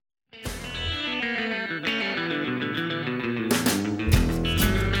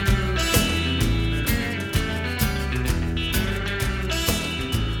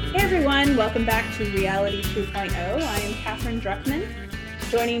welcome back to Reality 2.0. I am Catherine Druckman.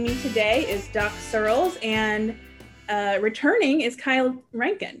 Joining me today is Doc Searles, and returning is Kyle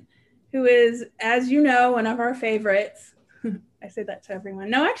Rankin, who is, as you know, one of our favorites. I say that to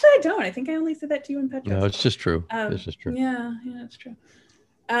everyone. No, actually, I don't. I think I only said that to you and Petra. No, it's just true. It's just true. Yeah, it's true.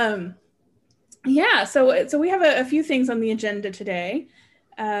 So we have a few things on the agenda today.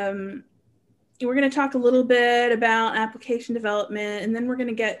 We're going to talk a little bit about application development, and then we're going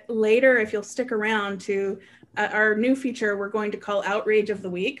to get later, if you'll stick around, to our new feature we're going to call Outrage of the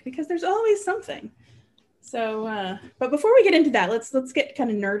Week, because there's always something. So, but before we get into that, let's get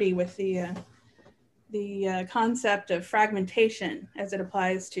kind of nerdy with the concept of fragmentation as it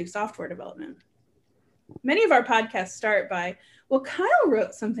applies to software development. Many of our podcasts start by, well, Kyle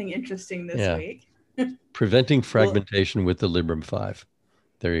wrote something interesting this week. Preventing fragmentation with the Librem 5.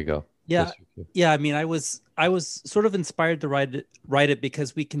 There you go. Yeah. I mean, I was sort of inspired to write it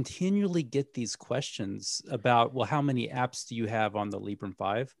because we continually get these questions about, well, how many apps do you have on the Librem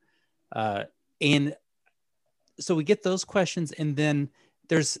 5? And so we get those questions, and then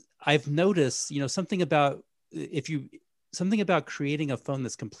I've noticed, something about creating a phone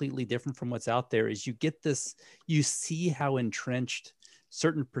that's completely different from what's out there is you see how entrenched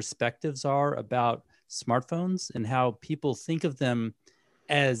certain perspectives are about smartphones and how people think of them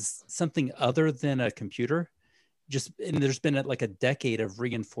as something other than a computer. And there's been like a decade of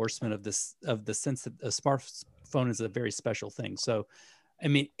reinforcement of the sense that a smartphone is a very special thing. So, I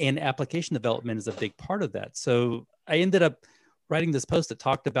mean, and application development is a big part of that. So I ended up writing this post that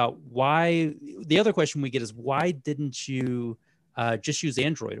talked about why. The other question we get is, why didn't you just use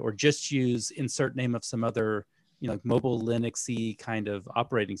Android or just use insert name of some other, like mobile Linux-y kind of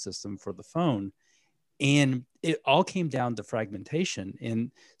operating system for the phone? And it all came down to fragmentation,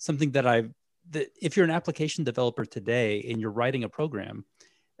 and something that if you're an application developer today and you're writing a program,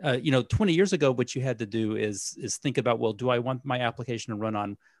 20 years ago, what you had to do is think about, well, do I want my application to run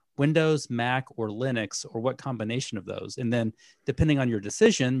on Windows, Mac, or Linux, or what combination of those? And then depending on your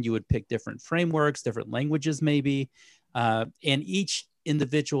decision, you would pick different frameworks, different languages maybe, and each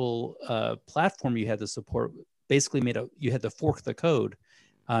individual platform you had to support basically you had to fork the code.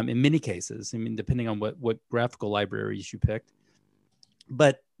 In many cases, I mean, depending on what graphical libraries you picked.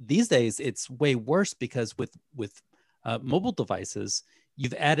 But these days, it's way worse because with mobile devices,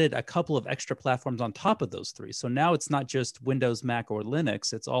 you've added a couple of extra platforms on top of those three. So now it's not just Windows, Mac, or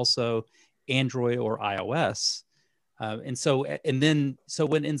Linux, it's also Android or iOS. So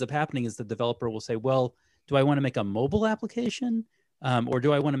what ends up happening is the developer will say, well, do I want to make a mobile application? Or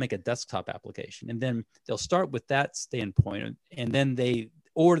do I want to make a desktop application? And then they'll start with that standpoint, and then they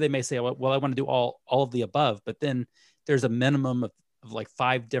may say, well, I want to do all of the above, but then there's a minimum of like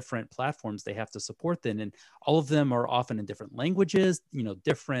 5 different platforms they have to support then. And all of them are often in different languages,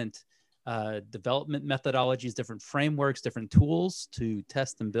 different development methodologies, different frameworks, different tools to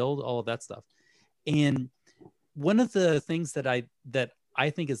test and build, all of that stuff. And one of the things that I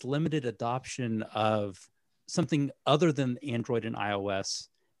think is limited adoption of something other than Android and iOS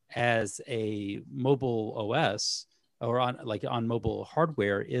as a mobile OS, or on mobile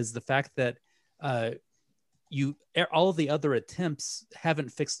hardware, is the fact that all of the other attempts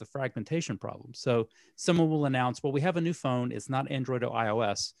haven't fixed the fragmentation problem. So someone will announce, well, we have a new phone, it's not Android or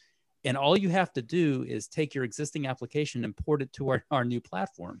iOS, and all you have to do is take your existing application and port it to our new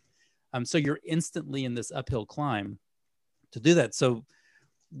platform. So you're instantly in this uphill climb to do that. So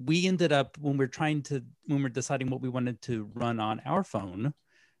we ended up, when we're deciding what we wanted to run on our phone,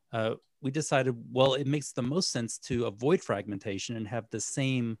 we decided, well, it makes the most sense to avoid fragmentation and have the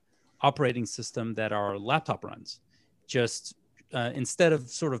same operating system that our laptop runs. Just instead of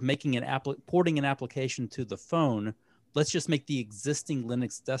sort of making porting an application to the phone, let's just make the existing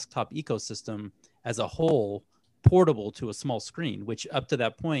Linux desktop ecosystem as a whole portable to a small screen, which up to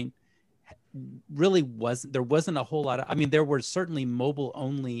that point really wasn't a whole lot of, I mean, there were certainly mobile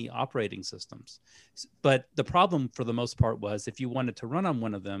only operating systems, but the problem for the most part was, if you wanted to run on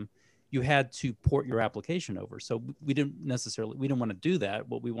one of them, you had to port your application over. So we didn't want to do that.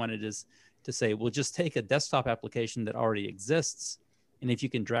 What we wanted is to say, we'll just take a desktop application that already exists, and if you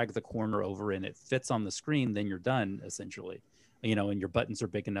can drag the corner over and it fits on the screen, then you're done, essentially. And your buttons are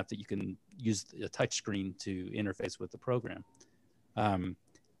big enough that you can use a touch screen to interface with the program.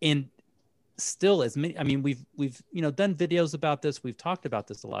 And still, we've done videos about this, we've talked about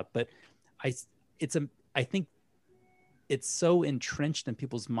this a lot, but I think it's so entrenched in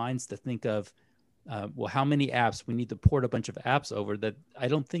people's minds to think of, well, how many apps we need to port a bunch of apps over, that I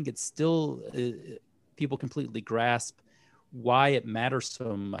don't think it's still people completely grasp why it matters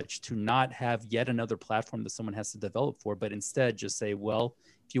so much to not have yet another platform that someone has to develop for, but instead just say, well,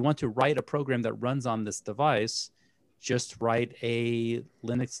 if you want to write a program that runs on this device, just write a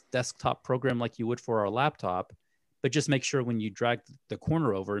Linux desktop program like you would for our laptop, but just make sure when you drag the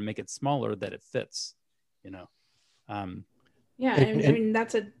corner over and make it smaller that it fits, you know. Yeah, I mean,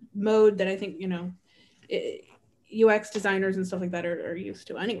 that's a mode that I think, you know, UX designers and stuff like that are used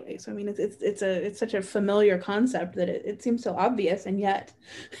to anyway. So I mean, it's such a familiar concept that it seems so obvious, and yet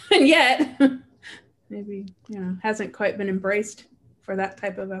maybe, you know, hasn't quite been embraced for that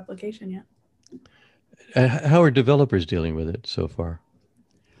type of application yet. How are developers dealing with it so far?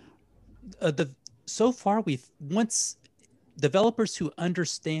 So far, once developers who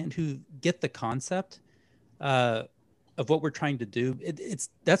understand, who get the concept of what we're trying to do,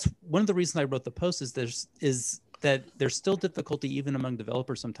 that's one of the reasons I wrote the post, is that there's still difficulty even among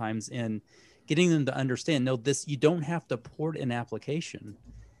developers sometimes in getting them to understand, no, you don't have to port an application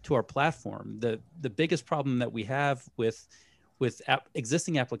to our platform. The biggest problem that we have with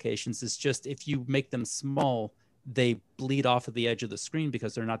existing applications is just, if you make them small, they bleed off of the edge of the screen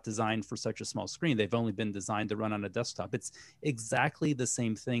because they're not designed for such a small screen. They've only been designed to run on a desktop. It's exactly the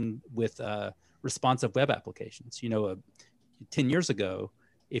same thing with responsive web applications. You know, 10 years ago,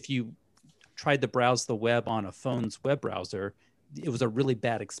 if you tried to browse the web on a phone's web browser, it was a really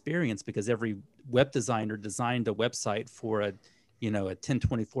bad experience because every web designer designed a website for a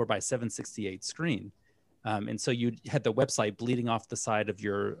 1024 by 768 screen. And so you had the website bleeding off the side of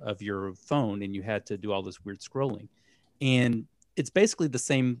your phone, and you had to do all this weird scrolling. And it's basically the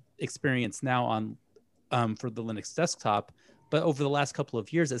same experience now for the Linux desktop. But over the last couple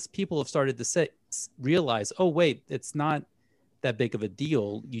of years, as people have started to realize, oh, wait, it's not that big of a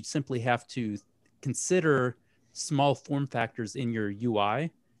deal. You simply have to consider small form factors in your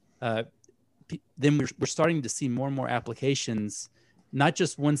UI. Then we're starting to see more and more applications, not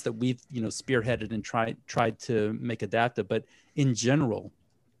just ones that we've spearheaded and tried to make adaptive, but in general,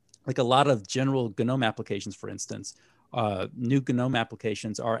 like a lot of general GNOME applications, for instance, new GNOME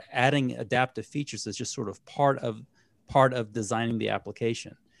applications are adding adaptive features as just sort of part of designing the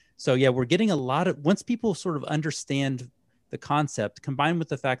application. So yeah, we're getting once people sort of understand the concept, combined with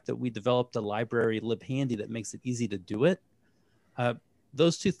the fact that we developed a library, libhandy, that makes it easy to do it.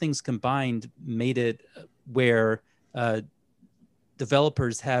 Those two things combined made it where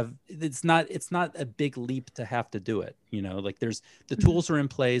developers it's not a big leap to have to do it. Like the tools are in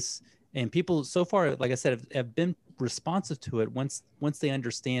place, and people so far, like I said, have been responsive to it once they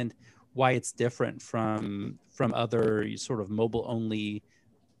understand why it's different from other sort of mobile only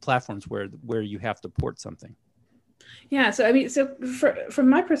platforms where you have to port something. Yeah, so I mean, from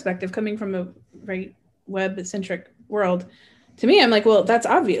my perspective, coming from a very web-centric world, to me, I'm like, well, that's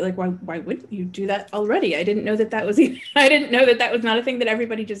obvious. Like, why wouldn't you do that already? I didn't know that was I didn't know that was not a thing that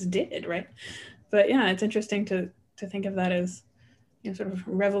everybody just did, right? But yeah, it's interesting to think of that as sort of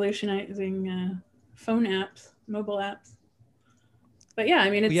revolutionizing phone apps, mobile apps. But yeah,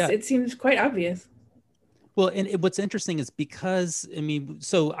 I mean, it seems quite obvious. Well, and what's interesting is because, I mean,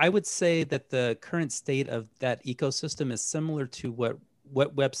 so I would say that the current state of that ecosystem is similar to what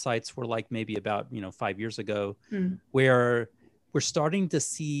websites were like maybe about 5 years ago, where we're starting to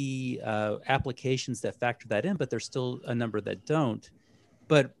see applications that factor that in, but there's still a number that don't.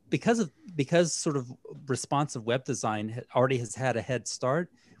 But because sort of responsive web design already has had a head start,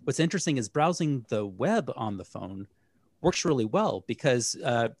 what's interesting is browsing the web on the phone works really well because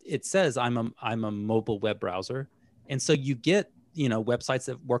it says I'm a mobile web browser, and so you get websites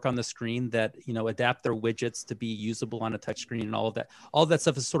that work on the screen that adapt their widgets to be usable on a touch screen, and all of that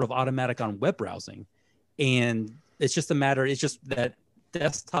stuff is sort of automatic on web browsing. And it's just that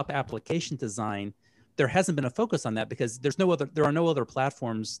desktop application design, there hasn't been a focus on that because there are no other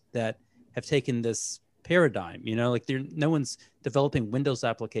platforms that have taken this paradigm. Like no one's developing Windows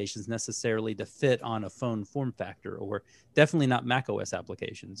applications necessarily to fit on a phone form factor, or definitely not Mac OS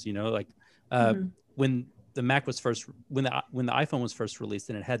applications. When the Mac was when the iPhone was first released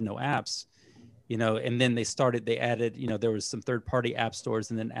and it had no apps, and then they added, there was some third-party app stores,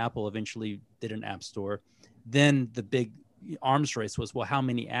 and then Apple eventually did an app store. Then the big arms race was, well, how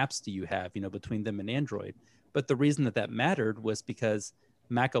many apps do you have, between them and Android? But the reason that mattered was because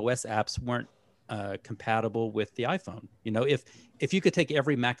Mac OS apps weren't compatible with the iPhone. If you could take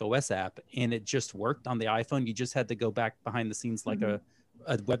every Mac OS app and it just worked on the iPhone, you just had to go back behind the scenes like a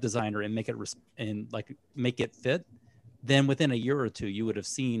web designer and make it fit. Then within a year or two, you would have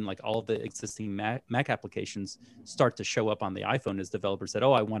seen like all of the existing Mac applications start to show up on the iPhone as developers said,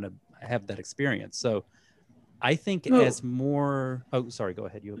 oh, I want to have that experience. So I think Oh. as more, oh, sorry, go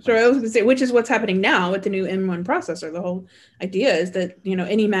ahead. So I was going to say, which is what's happening now with the new M1 processor. The whole idea is that,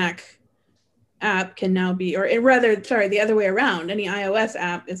 any Mac app can now be, or rather, sorry, the other way around. Any iOS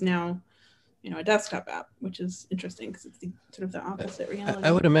app is now, a desktop app, which is interesting because it's sort of the opposite reality.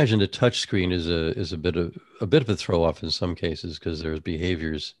 I would imagine the touch screen is a bit of a throw off in some cases, because there's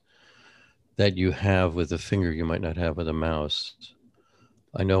behaviors that you have with a finger you might not have with a mouse.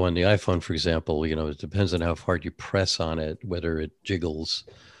 I know on the iPhone, for example, it depends on how hard you press on it, whether it jiggles,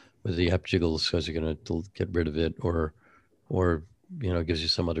 whether the app jiggles because you're going to get rid of it, or it gives you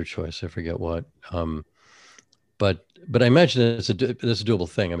some other choice. I forget what. But I imagine it's a doable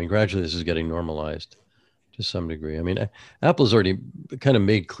thing. I mean, gradually this is getting normalized to some degree. I mean, Apple's already kind of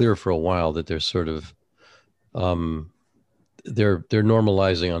made clear for a while that they're sort of they're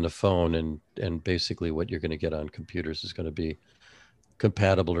normalizing on the phone, and basically what you're going to get on computers is going to be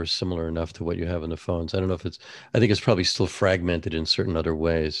compatible or similar enough to what you have on the phones. I don't know if I think it's probably still fragmented in certain other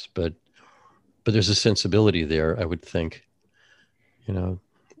ways, but there's a sensibility there, I would think,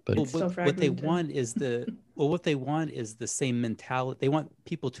 but what they want is the same mentality. They want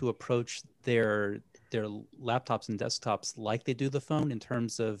people to approach their laptops and desktops like they do the phone, in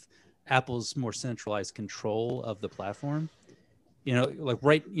terms of Apple's more centralized control of the platform.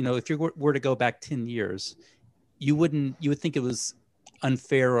 If you were to go back 10 years, you would think it was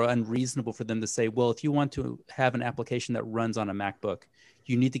unfair or unreasonable for them to say, well, if you want to have an application that runs on a MacBook,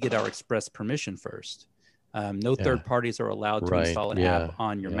 you need to get our express permission first. No third parties are allowed to install an app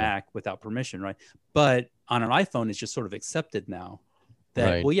on your Mac without permission, right? But on an iPhone, it's just sort of accepted now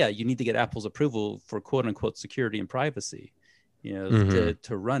that, well, yeah, you need to get Apple's approval for quote unquote security and privacy, to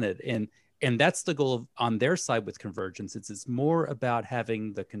run it. And that's the goal on their side with convergence. It's more about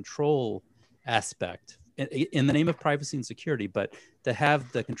having the control aspect in the name of privacy and security, but to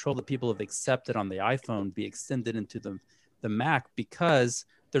have the control that people have accepted on the iPhone be extended into the Mac, because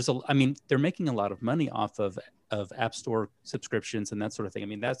they're making a lot of money off of App Store subscriptions and that sort of thing. I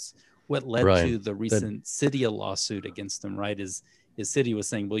mean, that's what led to the recent Cydia lawsuit against them, right? Is Cydia was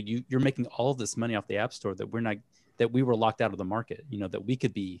saying, well, you're making all of this money off the App Store that we were locked out of the market, that we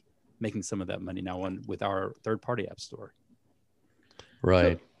could be making some of that money now with our third-party App Store.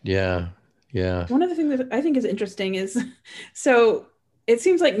 Right. Yeah. One of the things that I think is interesting is, so it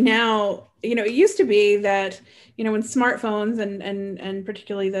seems like now, it used to be that, when smartphones and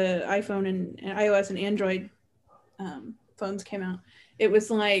particularly the iPhone and iOS and Android phones came out, it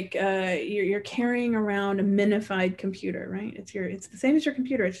was like you're carrying around a minified computer, right? It's the same as your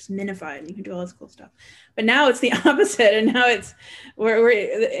computer, it's just minified, and you can do all this cool stuff. But now it's the opposite, and now it's where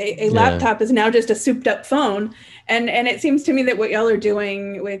a laptop is now just a souped up phone, and it seems to me that what y'all are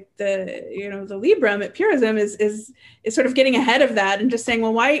doing with the the Librem at Purism is sort of getting ahead of that and just saying,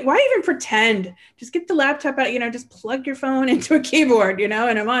 well, why even pretend? Just get the laptop out, just plug your phone into a keyboard, and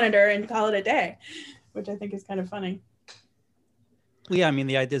a monitor, and call it a day, which I think is kind of funny. Yeah, I mean,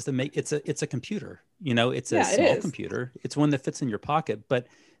 the idea is to make it's a computer, it's a small computer. It's one that fits in your pocket, but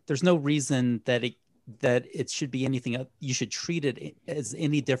there's no reason that it should be anything. You should treat it as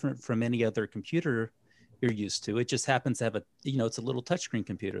any different from any other computer you're used to. It just happens to have it's a little touchscreen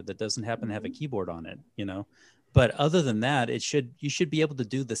computer that doesn't happen to have a keyboard on it, But other than that, you should be able to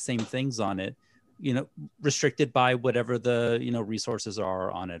do the same things on it, restricted by whatever the, resources are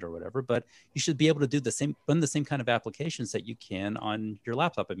on it or whatever, but you should be able to run the same kind of applications that you can on your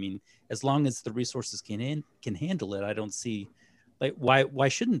laptop. I mean, as long as the resources can handle it, I don't see why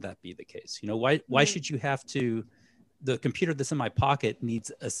shouldn't that be the case? Why should you have to, the computer that's in my pocket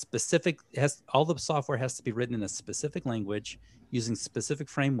needs all the software has to be written in a specific language using specific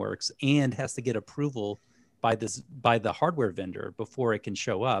frameworks and has to get approval by the hardware vendor before it can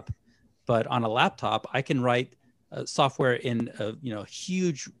show up. But on a laptop, I can write software in a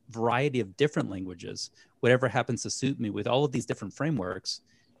huge variety of different languages, whatever happens to suit me, with all of these different frameworks,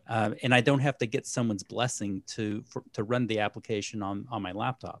 and I don't have to get someone's blessing to run the application on my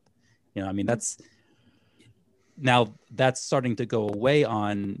laptop. I mean, that's starting to go away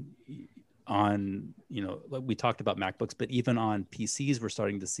on we talked about MacBooks, but even on PCs, we're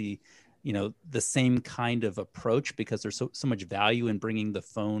starting to see the same kind of approach, because there's so much value in bringing the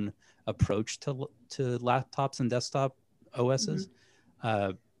phone approach to laptops and desktop OSs.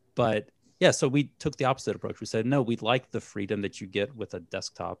 But yeah, so we took the opposite approach. We said, no, we'd like the freedom that you get with a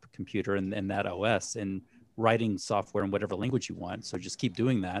desktop computer and that OS, and writing software in whatever language you want. So just keep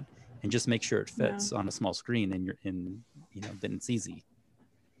doing that and just make sure it fits on a small screen, and then it's easy.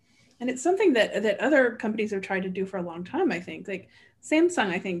 And it's something that other companies have tried to do for a long time, I think. Like Samsung,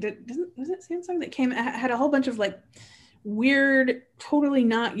 I think, was it Samsung that had a whole bunch of weird, totally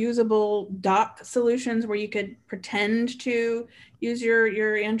not usable dock solutions where you could pretend to use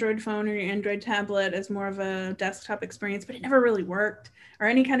your Android phone or your Android tablet as more of a desktop experience, but it never really worked. Or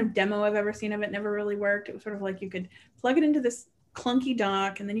any kind of demo I've ever seen of it never really worked. It was sort of like you could plug it into this clunky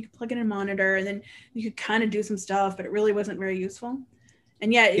dock, and then you could plug in a monitor, and then you could kind of do some stuff, but it really wasn't very useful.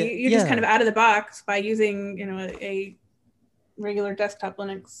 And yet you're just kind of out of the box by using, a regular desktop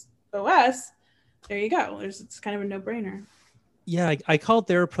Linux OS. There you go. It's kind of a no-brainer. Yeah, I call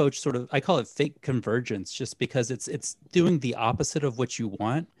their approach I call it fake convergence, just because it's doing the opposite of what you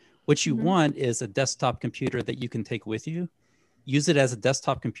want. What you want is a desktop computer that you can take with you. Use it as a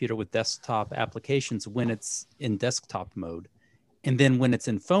desktop computer with desktop applications when it's in desktop mode. And then when it's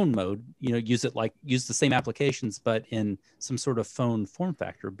in phone mode, use the same applications, but in some sort of phone form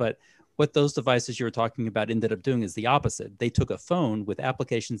factor. But what those devices you were talking about ended up doing is the opposite. They took a phone with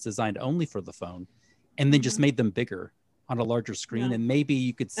applications designed only for the phone and then just made them bigger on a larger screen. Yeah. And maybe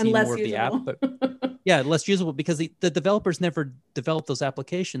you could see more of the app, but yeah, less usable, because the developers never developed those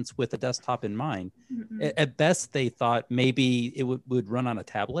applications with a desktop in mind. At best, they thought maybe it would run on a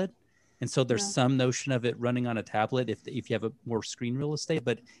tablet. And so there's some notion of it running on a tablet if you have more screen real estate,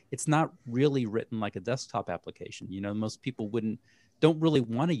 but it's not really written like a desktop application. Most people don't really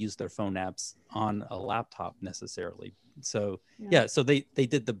want to use their phone apps on a laptop necessarily. So so they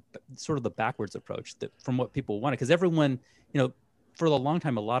did the sort of the backwards approach from what people wanted, because everyone, for a long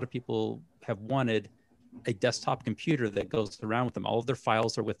time, a lot of people have wanted a desktop computer that goes around with them. All of their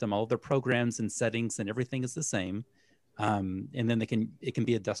files are with them, all of their programs and settings and everything is the same. And then it can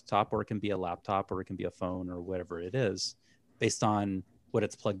be a desktop, or it can be a laptop, or it can be a phone, or whatever it is, based on what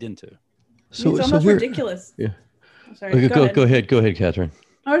it's plugged into. So it's almost ridiculous. Yeah. Sorry, go ahead, Catherine.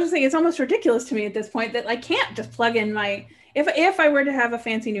 I was just saying, it's almost ridiculous to me at this point that I can't just plug in if I were to have a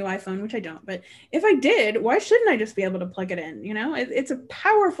fancy new iPhone, which I don't, but if I did, why shouldn't I just be able to plug it in? It's a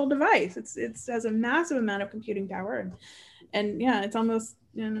powerful device. It has a massive amount of computing power, and yeah, it's almost,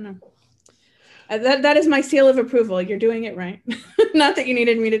 no. That is my seal of approval. You're doing it right. Not that you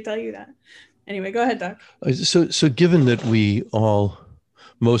needed me to tell you that. Anyway, go ahead, Doc. So given that we all,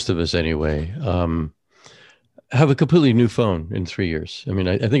 most of us anyway, have a completely new phone in 3 years. I mean,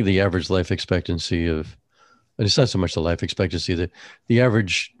 I think the average life expectancy and it's not so much the life expectancy, the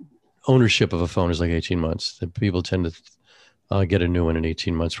average ownership of a phone is like 18 months. That people tend to get a new one in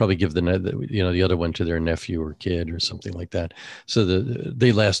 18 months, probably give the other one to their nephew or kid or something like that. So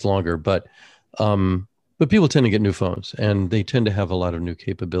they last longer, but people tend to get new phones, and they tend to have a lot of new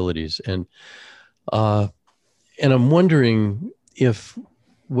capabilities. And I'm wondering if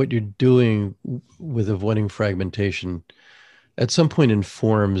what you're doing with avoiding fragmentation at some point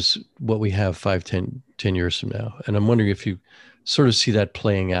informs what we have 5, 10 years from now. And I'm wondering if you sort of see that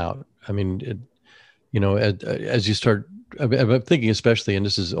playing out. I mean, as you start, I'm thinking especially, and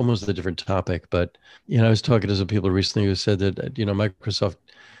this is almost a different topic, but, I was talking to some people recently who said that, Microsoft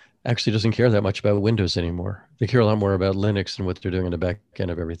actually doesn't care that much about Windows anymore. They care a lot more about Linux and what they're doing in the back end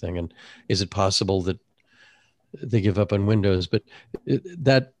of everything. And is it possible that they give up on Windows? But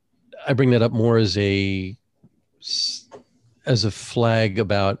I bring that up more as a flag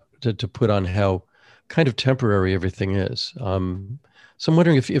to put on how kind of temporary everything is. So I'm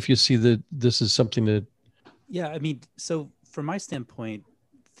wondering if you see that this is something that. Yeah, I mean, so from my standpoint,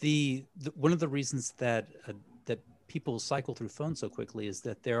 the one of the reasons that people cycle through phones so quickly is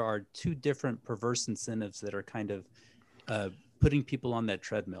that there are two different perverse incentives that are kind of putting people on that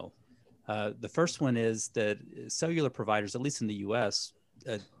treadmill. The first one is that cellular providers, at least in the US,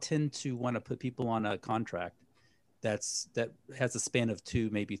 tend to want to put people on a contract that has a span of 2,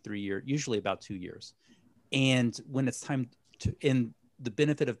 maybe 3 years, usually about 2 years. And when it's time and the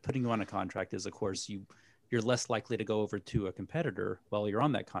benefit of putting you on a contract is, of course, you're less likely to go over to a competitor while you're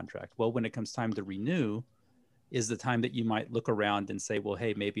on that contract. Well, when it comes time to renew, is the time that you might look around and say, well,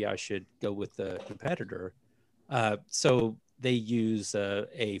 hey, maybe I should go with the competitor. So they use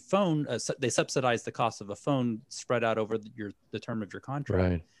a phone. They subsidize the cost of a phone spread out over the term of your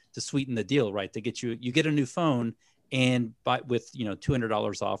contract to sweeten the deal, right? To get you get a new phone and with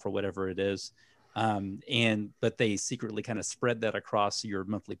 $200 off or whatever it is, but they secretly kind of spread that across your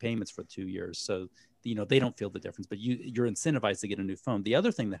monthly payments for 2 years. So they don't feel the difference, but you're incentivized to get a new phone. The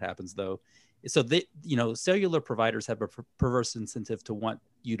other thing that happens though, so cellular providers have a perverse incentive to want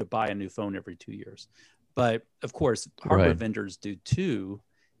you to buy a new phone every 2 years. But of course, hardware vendors do too.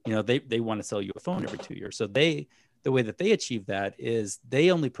 They want to sell you a phone every 2 years. So the way that they achieve that is they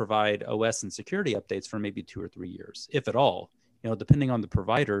only provide OS and security updates for maybe 2 or 3 years, if at all. Depending on the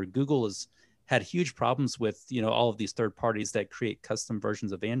provider. Google has had huge problems with all of these third parties that create custom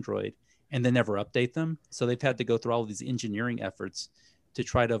versions of Android and then never update them. So they've had to go through all of these engineering efforts to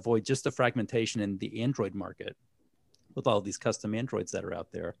try to avoid just the fragmentation in the Android market with all of these custom Androids that are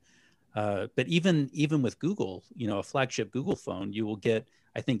out there. But even with Google, a flagship Google phone, you will get,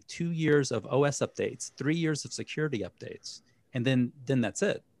 I think, 2 years of OS updates, 3 years of security updates, and then that's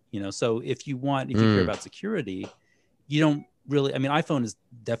it. So if you care about security, you don't really. I mean, iPhone is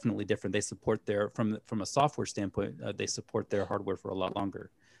definitely different. They support from a software standpoint, they support their hardware for a lot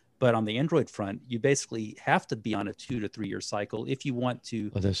longer. But on the Android front, you basically have to be on a 2 to 3 year cycle if you want to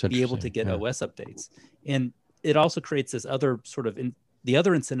be able to get OS updates. And it also creates this other sort of the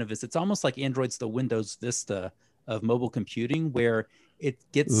other incentive is it's almost like Android's the Windows Vista of mobile computing, where it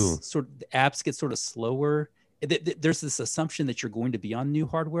gets the apps get sort of slower. There's this assumption that you're going to be on new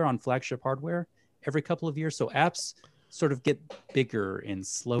hardware, on flagship hardware every couple of years. So apps sort of get bigger and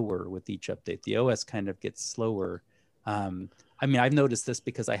slower with each update. The OS kind of gets slower. I mean, I've noticed this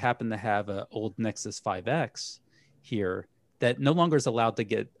because I happen to have an old Nexus 5X here that no longer is allowed to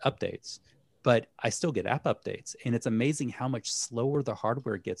get updates, but I still get app updates. And it's amazing how much slower the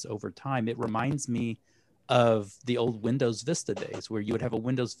hardware gets over time. It reminds me of the old Windows Vista days, where you would have a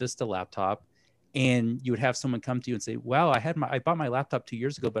Windows Vista laptop and you would have someone come to you and say, wow, I bought my laptop 2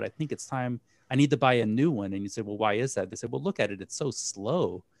 years ago, but I think it's time, I need to buy a new one. And you say, well, why is that? They say, well, look at it, it's so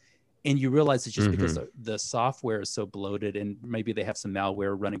slow. And you realize it's just because the software is so bloated, and maybe they have some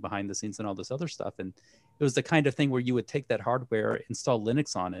malware running behind the scenes and all this other stuff. And it was the kind of thing where you would take that hardware, install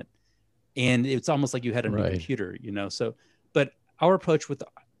Linux on it, and it's almost like you had a new computer, So, but our approach with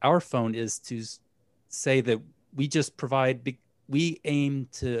our phone is to say that we aim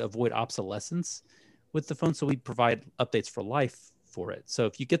to avoid obsolescence with the phone. So we provide updates for life for it. So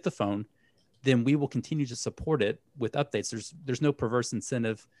if you get the phone, then we will continue to support it with updates. There's no perverse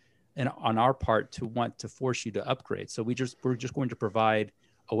incentive on our part to want to force you to upgrade. So we're just going to provide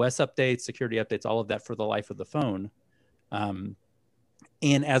OS updates, security updates, all of that for the life of the phone. And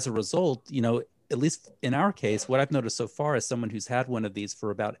as a result, at least in our case, what I've noticed so far as someone who's had one of these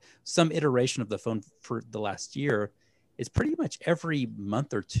for about some iteration of the phone for the last year, is pretty much every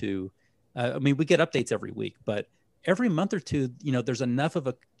month or two. I mean, we get updates every week, but every month or two, there's enough of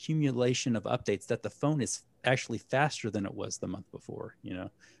accumulation of updates that the phone is actually faster than it was the month before,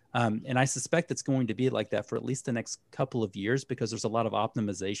 And I suspect it's going to be like that for at least the next couple of years, because there's a lot of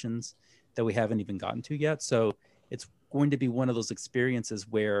optimizations that we haven't even gotten to yet. So it's going to be one of those experiences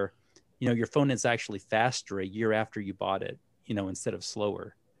where, your phone is actually faster a year after you bought it, instead of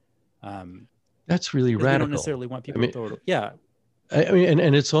slower. That's really radical. We don't necessarily want people to throw it. Yeah. I mean,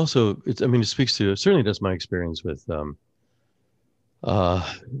 and it's also, it speaks to, certainly that's my experience with,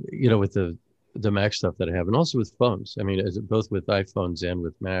 with the Mac stuff that I have, and also with phones. I mean, both with iPhones and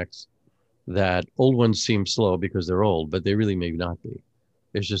with Macs, that old ones seem slow because they're old, but they really may not be.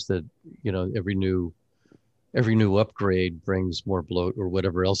 It's just that, every new upgrade brings more bloat or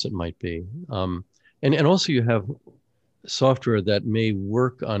whatever else it might be. And also you have software that may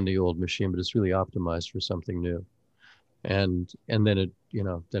work on the old machine, but it's really optimized for something new. And then it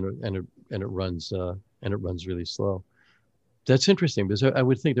runs really slow. That's interesting, because I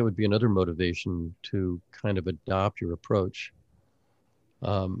would think that would be another motivation to kind of adopt your approach.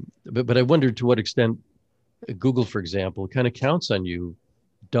 But I wonder to what extent Google, for example, kind of counts on you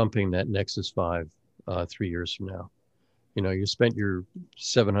dumping that Nexus 5 3 years from now. You spent your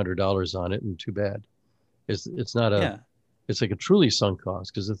 $700 on it, and too bad. It's not it's like a truly sunk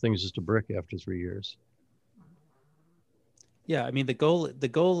cost, because the thing's just a brick after 3 years. Yeah, I mean, the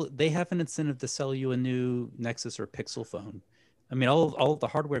goal, they have an incentive to sell you a new Nexus or Pixel phone. I mean, all of the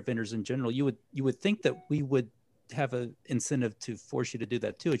hardware vendors in general, you would think that we would have an incentive to force you to do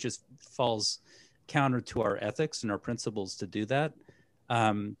that too. It just falls counter to our ethics and our principles to do that.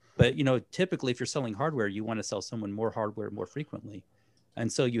 But typically, if you're selling hardware, you want to sell someone more hardware more frequently, and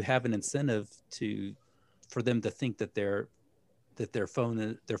so you have an incentive for them to think that their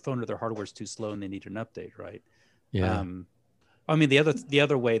phone or their hardware is too slow and they need an update, right? Yeah. I mean, the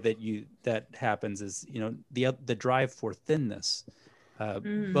other way that happens is, the drive for thinness,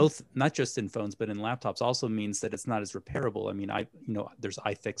 both not just in phones but in laptops, also means that it's not as repairable. I mean, there's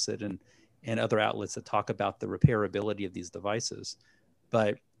iFixit and other outlets that talk about the repairability of these devices.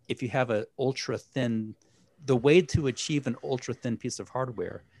 But if you have an ultra thin, the way to achieve an ultra thin piece of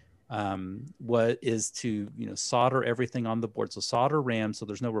hardware, what is to solder everything on the board. So solder RAM, so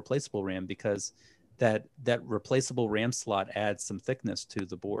there's no replaceable RAM, because that replaceable RAM slot adds some thickness to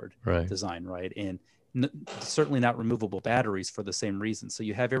the board design, right? And certainly not removable batteries for the same reason. So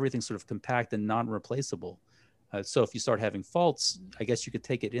you have everything sort of compact and non-replaceable. So if you start having faults, I guess you could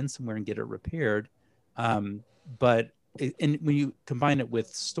take it in somewhere and get it repaired. But and when you combine it with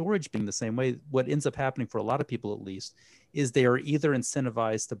storage being the same way, what ends up happening for a lot of people, at least, is they are either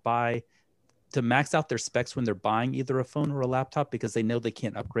incentivized to max out their specs when they're buying either a phone or a laptop because they know they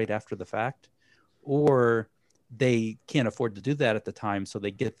can't upgrade after the fact, or they can't afford to do that at the time. So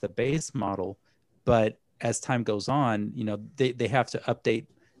they get the base model, but as time goes on, they have to update,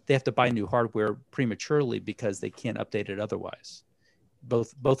 they have to buy new hardware prematurely because they can't update it otherwise.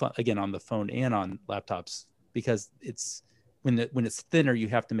 Both again, on the phone and on laptops, because it's when it's thinner, you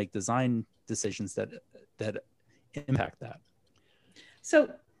have to make design decisions that impact that. So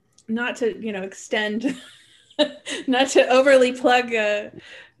not to, extend, not to overly plug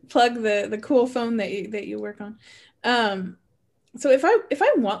the cool phone that you work on. So if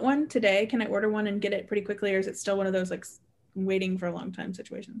I want one today, can I order one and get it pretty quickly, or is it still one of those like waiting for a long time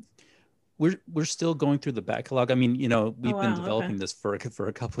situations? We're still going through the backlog. I mean, we've been developing this for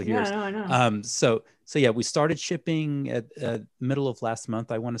a couple of years. Yeah, I know. So yeah, we started shipping at middle of last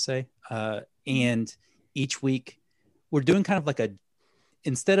month, I want to say. And each week we're doing kind of like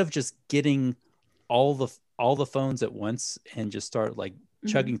instead of just getting all the phones at once and just start like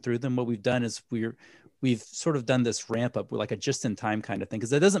chugging through them, what we've done is we've sort of done this ramp up with like a just in time kind of thing,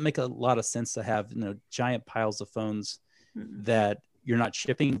 because it doesn't make a lot of sense to have giant piles of phones that you're not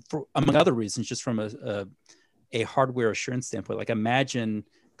shipping for, among other reasons, just from a hardware assurance standpoint. Like imagine,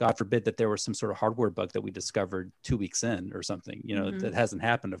 God forbid, that there was some sort of hardware bug that we discovered 2 weeks in or something, that hasn't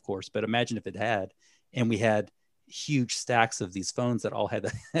happened, of course, but imagine if it had, and we had huge stacks of these phones that all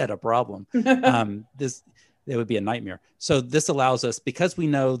had a problem. It would be a nightmare. So this allows us, because we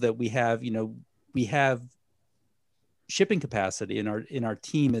know that we have shipping capacity and our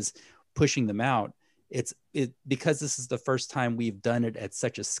team is pushing them out. Because this is the first time we've done it at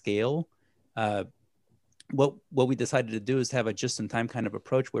such a scale. What we decided to do is have a just-in-time kind of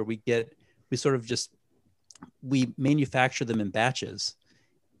approach where we manufacture them in batches,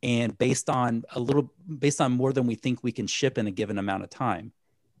 and based on more than we think we can ship in a given amount of time.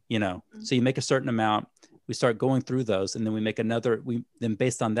 So you make a certain amount, we start going through those, and then we make another. Then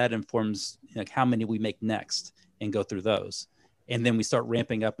based on that informs like how many we make next, and go through those. And then we start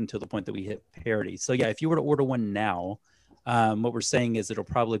ramping up until the point that we hit parity. So yeah, if you were to order one now, what we're saying is it'll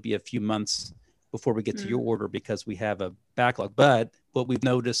probably be a few months before we get to your order, because we have a backlog. But what we've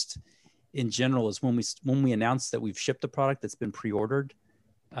noticed in general is when we announce that we've shipped a product that's been pre-ordered,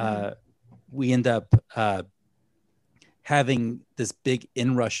 we end up having this big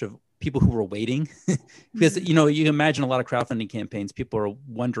inrush of people who were waiting. Because you imagine a lot of crowdfunding campaigns, people are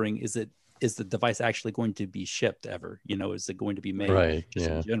wondering, is the device actually going to be shipped ever? Is it going to be made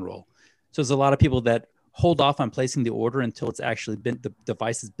in general? So there's a lot of people that hold off on placing the order until it's actually the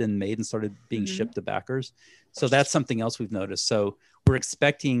device has been made and started being shipped to backers. So that's something else we've noticed. So we're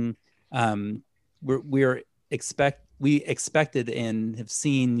expecting, we expected and have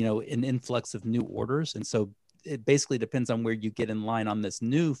seen, an influx of new orders. And so it basically depends on where you get in line on this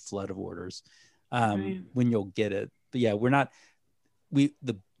new flood of orders, when you'll get it. But yeah,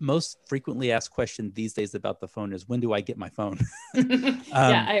 the most frequently asked question these days about the phone is, when do I get my phone?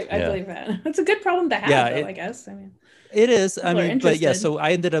 I believe that. It's a good problem to have, I guess. I mean, it is. But yeah, so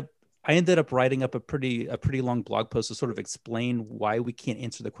I ended up writing up a pretty long blog post to sort of explain why we can't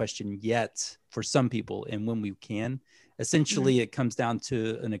answer the question yet for some people, and when we can. Essentially, it comes down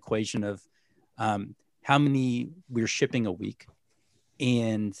to an equation of how many we're shipping a week,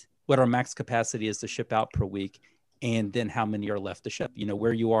 and what our max capacity is to ship out per week, and then how many are left to ship,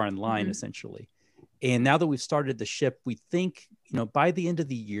 where you are in line, essentially. And now that we've started to ship, we think, by the end of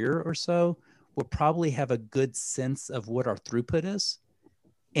the year or so, we'll probably have a good sense of what our throughput is.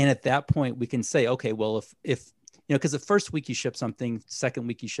 And at that point, we can say, okay, well, if because the first week you ship something, second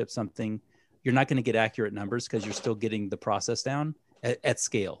week you ship something, you're not going to get accurate numbers because you're still getting the process down at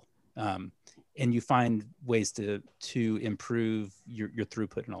scale. And you find ways to improve your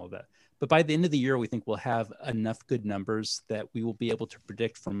throughput and all of that. But by the end of the year, we think we'll have enough good numbers that we will be able to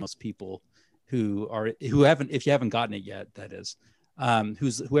predict from most people who haven't, if you haven't gotten it yet, that is,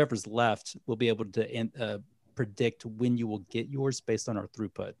 whoever's left will be able to predict when you will get yours based on our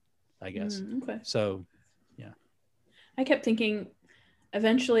throughput, I guess. Okay. So, yeah. I kept thinking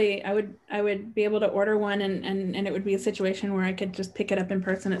eventually I would be able to order one and it would be a situation where I could just pick it up in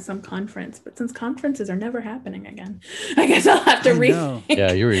person at some conference. But since conferences are never happening again, I guess I'll have to rethink.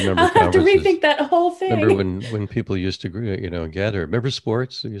 Yeah, you remember I'll have to rethink that whole thing. Remember when people used to gather? Remember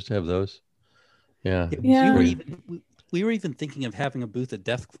sports? We used to have those. Yeah. We were even thinking of having a booth at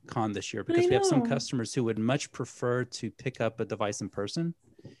DEF CON this year, because we have some customers who would much prefer to pick up a device in person.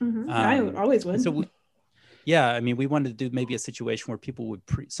 I always would. Yeah, I mean, we wanted to do maybe a situation where people would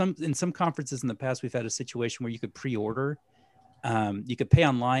in some conferences in the past, we've had a situation where you could pre-order, you could pay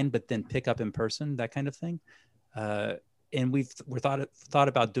online, but then pick up in person, that kind of thing. And we're thought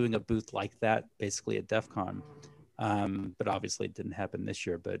about doing a booth like that, basically at DEF CON. But obviously it didn't happen this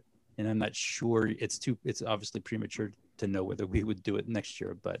year, and I'm not sure, it's obviously premature to know whether we would do it next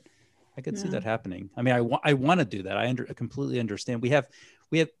year, but I could see that happening. I mean, I want to do that. I completely understand. We have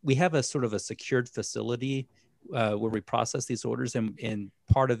a sort of a secured facility where we process these orders, and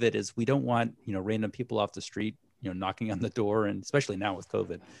part of it is we don't want, random people off the street, knocking on the door, and especially now with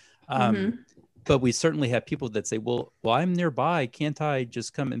COVID. But we certainly have people that say, well, I'm nearby. Can't I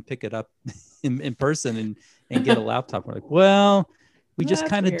just come and pick it up in person and get a laptop? We're like, well, we just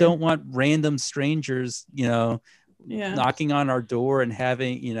kind of don't want random strangers, knocking on our door and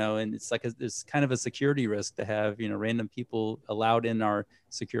having, and it's like it's kind of a security risk to have, random people allowed in our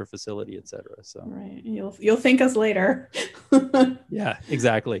secure facility, et cetera. So right, you'll thank us later. Yeah,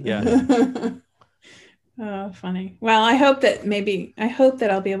 exactly. Yeah. Oh, funny. Well, I hope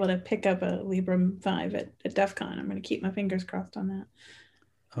that I'll be able to pick up a Librem 5 at DEF CON. I'm going to keep my fingers crossed on that.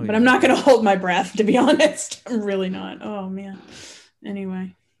 But I'm not going to hold my breath, to be honest. I'm really not. Oh, man.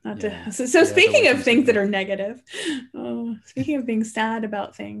 Anyway. Speaking of things that are negative, speaking of being sad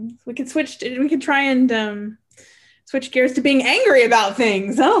about things, we could try and switch gears to being angry about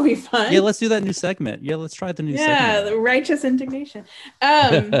things. That'll be fun. Yeah, let's do that new segment. Yeah, let's try the new segment. Yeah, the righteous indignation.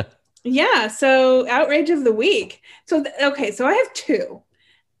 Yeah, so outrage of the week. So I have two.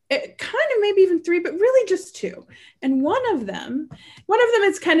 Kind of maybe even three, but really just two. And one of them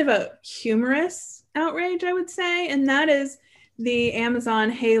is kind of a humorous outrage, I would say, and that is the Amazon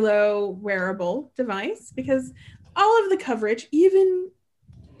Halo wearable device, because all of the coverage,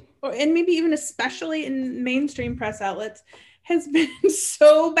 and maybe even especially in mainstream press outlets, has been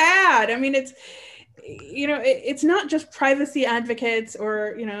so bad. I mean, it's not just privacy advocates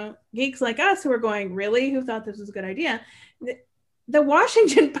or, geeks like us who are going, really, who thought this was a good idea. The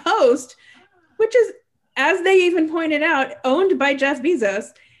Washington Post, which is, as they even pointed out, owned by Jeff Bezos,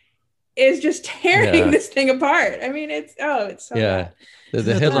 is just tearing this thing apart. I mean, it's so bad.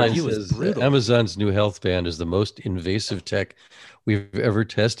 The headline says Amazon's new health band is the most invasive tech we've ever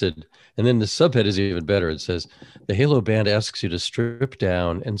tested. And then the subhead is even better. It says, the Halo band asks you to strip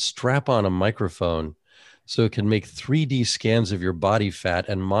down and strap on a microphone so it can make 3D scans of your body fat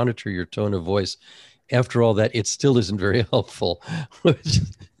and monitor your tone of voice. After all that, it still isn't very helpful.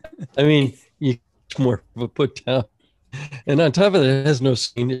 I mean, you more of a put down. And on top of that, it has no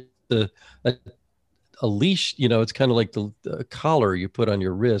screen. A leash, it's kind of like the collar you put on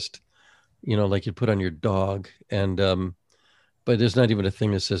your wrist, like you put on your dog. And but there's not even a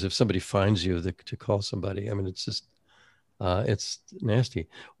thing that says if somebody finds you to call somebody. I mean, it's just it's nasty.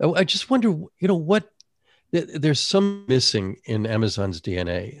 I just wonder, what there's some missing in Amazon's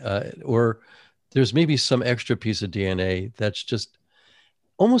DNA, or there's maybe some extra piece of DNA that's just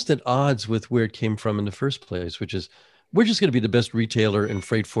almost at odds with where it came from in the first place, which is we're just going to be the best retailer and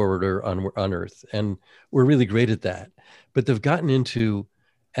freight forwarder on earth. And we're really great at that. But they've gotten into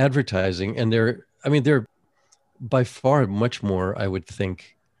advertising, and they're by far much more, I would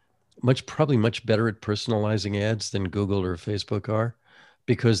think, probably much better at personalizing ads than Google or Facebook are,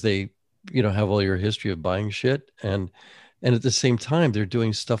 because they, have all your history of buying shit. And at the same time, they're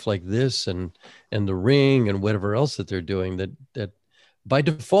doing stuff like this and the Ring and whatever else that they're doing that by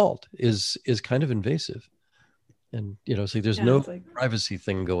default is kind of invasive. And, it's like there's no privacy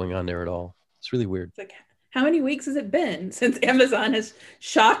thing going on there at all. It's really weird. It's like, how many weeks has it been since Amazon has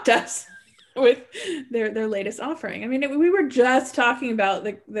shocked us with their latest offering? I mean, we were just talking about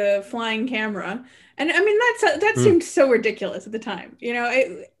the flying camera. And I mean, that seemed so ridiculous at the time,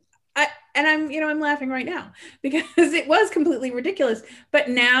 I'm laughing right now because it was completely ridiculous. But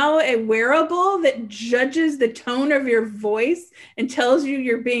now a wearable that judges the tone of your voice and tells you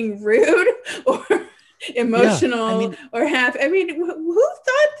you're being rude or emotional or happy. I mean, who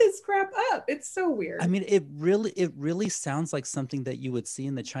thought this crap up? It's so weird. I mean, it really sounds like something that you would see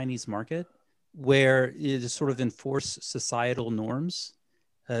in the Chinese market, where you just sort of enforce societal norms,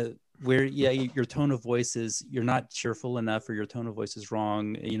 where your tone of voice is, you're not cheerful enough, or your tone of voice is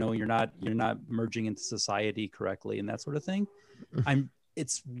wrong. You're not merging into society correctly, and that sort of thing.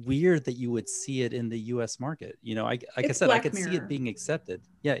 It's weird that you would see it in the U.S. market. Like I said, I could see it being accepted.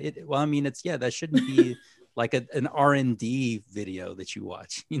 Yeah. That shouldn't be like an R&D video that you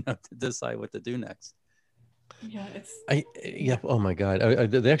watch, to decide what to do next. Yeah. Oh my God.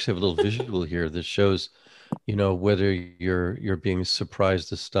 They actually have a little visual here that shows, whether you're being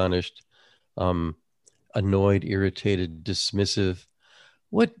surprised, astonished, annoyed, irritated, dismissive.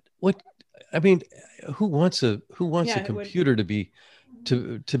 What I mean, who wants a it would. computer to be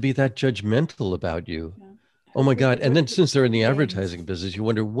that judgmental about you? Yeah. Oh my God. It And would then since they're in the games. advertising business, you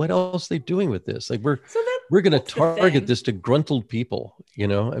wonder what else they're doing with this. Like we're So going to that's the thing. target this to gruntled people, you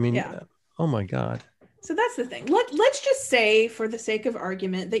know? I mean, Yeah. oh my God. So that's the thing. Let's just say, for the sake of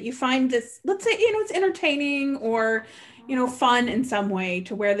argument, that you find this, let's say, it's entertaining or, fun in some way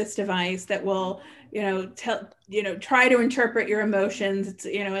to wear this device that will, try to interpret your emotions.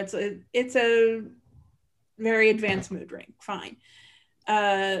 It's a very advanced mood ring. Fine.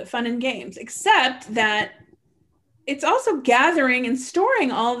 Fun and games, except that it's also gathering and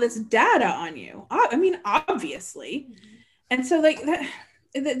storing all this data on you. I mean, obviously. And so like that,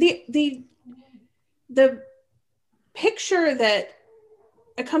 the picture that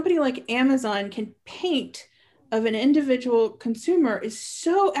a company like Amazon can paint of an individual consumer is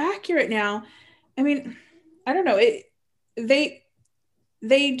so accurate now. I mean, I don't know. They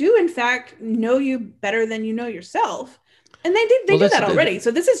do in fact know you better than you know yourself. And they do that already. So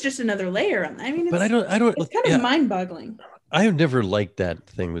this is just another layer on that. I mean, but I don't, it's kind of mind-boggling. I have never liked that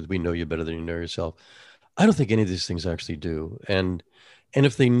thing with we know you better than you know yourself. I don't think any of these things actually do. And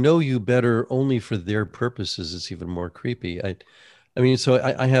if they know you better only for their purposes, it's even more creepy. I mean, so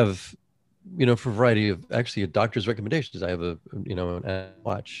I have, for a variety of actually a doctor's recommendations, I have an Apple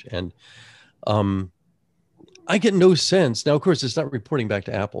Watch, and I get no sense. Now, of course, it's not reporting back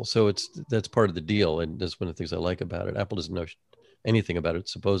to Apple, so that's part of the deal, and that's one of the things I like about it. Apple doesn't know anything about it,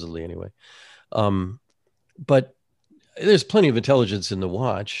 supposedly, anyway. But there's plenty of intelligence in the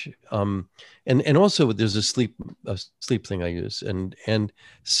watch, and also there's a sleep thing I use, and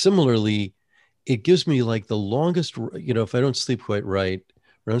similarly, it gives me like the longest. If I don't sleep quite right,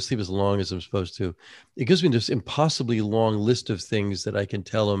 or I don't sleep as long as I'm supposed to, it gives me this impossibly long list of things that I can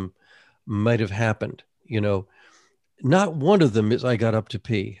tell them might have happened. Not one of them is I got up to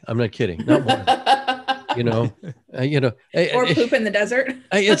pee. I'm not kidding. Not one. Or poop in the desert.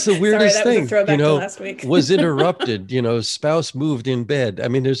 It's the weirdest Sorry, that thing. Was a throwback to last week. Was interrupted. Spouse moved in bed. I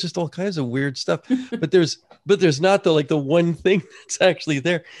mean, there's just all kinds of weird stuff. But there's not the one thing that's actually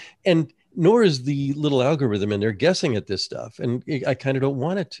there, and nor is the little algorithm in there guessing at this stuff. And I kind of don't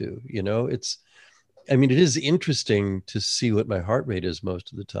want it to. It is interesting to see what my heart rate is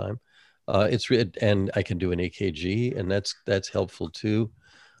most of the time. And I can do an EKG, and that's helpful too.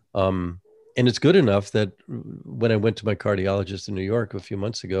 And it's good enough that when I went to my cardiologist in New York a few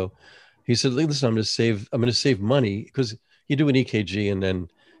months ago, he said, "Listen, I'm going to save money, because you do an EKG and then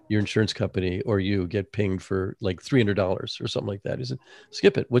your insurance company or you get pinged for like $300 or something like that." He said,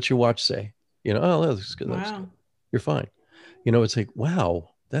 "Skip it. What's your watch say?" Oh, that's good. Wow. You're fine. It's like, wow,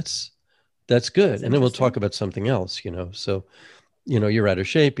 that's good. And then we'll talk about something else. So, you're out of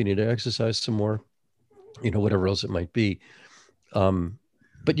shape. You need to exercise some more. Whatever else it might be.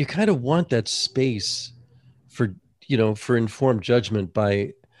 But you kind of want that space for informed judgment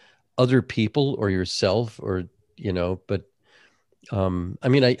by other people or yourself, or, but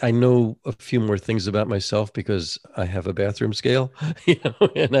I know a few more things about myself because I have a bathroom scale,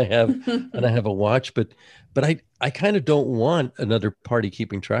 and I have a watch, but I kind of don't want another party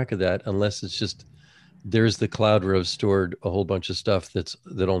keeping track of that, unless it's just, there's the cloud where I've stored a whole bunch of stuff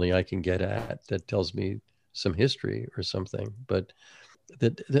that only I can get at, that tells me some history or something. But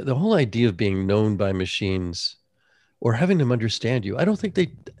the whole idea of being known by machines or having them understand you, I don't think they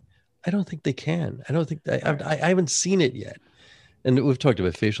can. I haven't seen it yet. And we've talked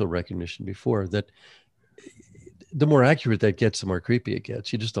about facial recognition before, that the more accurate that gets, the more creepy it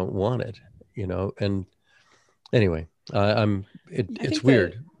gets. You just don't want it, and anyway, it's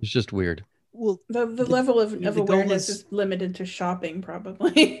weird. It's just weird. Well, the level of awareness is limited to shopping,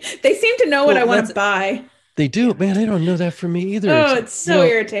 probably. They seem to know what I want to buy. They do, man. I don't know that for me either. Oh, it's so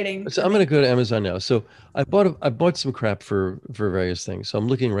irritating. So I'm going to go to Amazon now. So I bought some crap for various things. So I'm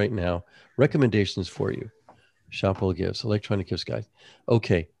looking right now. Recommendations for you. Shopwell Gifts, electronic gifts guide.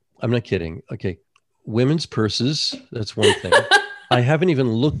 Okay, I'm not kidding. Okay, women's purses. That's one thing. I haven't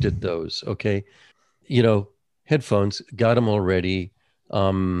even looked at those. Okay, headphones. Got them already.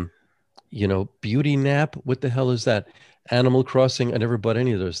 Beauty nap. What the hell is that? Animal Crossing. I never bought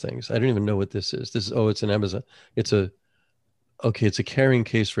any of those things. I don't even know what this is. It's an Amazon. It's a carrying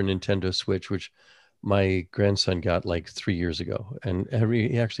case for Nintendo Switch, which my grandson got like 3 years ago, and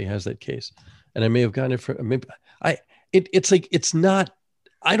he actually has that case. And I may have gotten it for maybe it's not.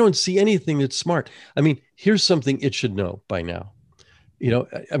 I don't see anything that's smart. I mean, here's something it should know by now.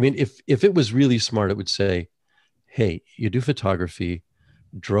 If it was really smart, it would say, "Hey, you do photography.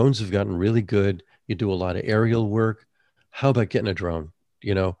 Drones have gotten really good. You do a lot of aerial work. How about getting a drone?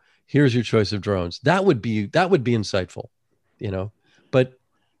 Here's your choice of drones." That would be insightful, but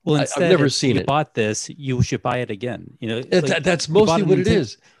Well, I've instead, never if seen you it. bought this, you should buy it again. You know, That's you bought mostly a what it Ninten-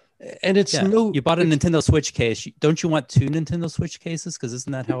 is. And it's Yeah, no, you bought a it's- Nintendo Switch case. Don't you want two Nintendo Switch cases? Because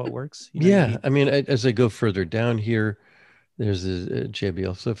isn't that how it works? You know, yeah. I mean, as I go further down here, there's a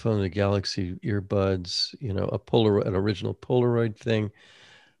JBL flip phone, the Galaxy earbuds, you know, an original Polaroid thing,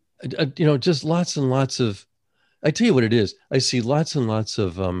 you know, just lots and lots of, I tell you what it is. I see lots and lots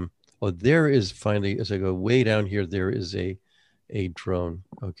of, oh, there is finally, as I go way down here, there is a drone,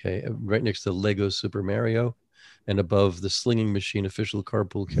 okay, right next to Lego Super Mario, and above the Slinging Machine official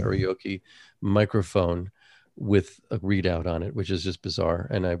carpool karaoke microphone with a readout on it, which is just bizarre,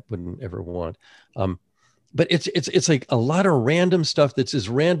 and I wouldn't ever want. But it's like a lot of random stuff that's as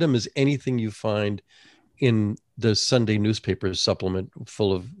random as anything you find in the Sunday newspaper supplement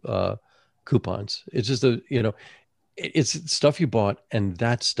full of coupons. It's just it's stuff you bought and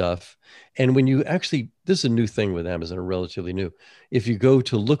that stuff. And when you actually, this is a new thing with Amazon, relatively new. If you go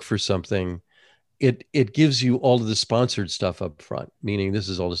to look for something, it gives you all of the sponsored stuff up front, meaning this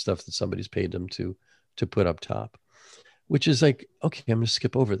is all the stuff that somebody's paid them to put up top, which is like, okay, I'm going to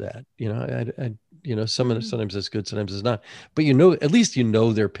skip over that. You know, I you know, sometimes it's good, sometimes it's not. But you know, at least you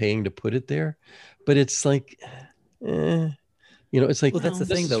know they're paying to put it there. But it's like, you know, it's like, well, that's the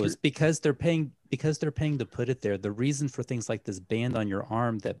thing though, is because they're paying to put it there. The reason for things like this band on your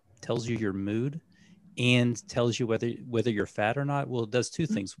arm that tells you your mood and tells you whether you're fat or not. Well, it does two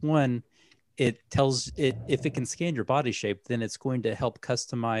things. One, it tells it, if it can scan your body shape, then it's going to help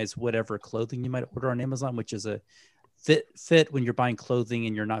customize whatever clothing you might order on Amazon, which is a fit when you're buying clothing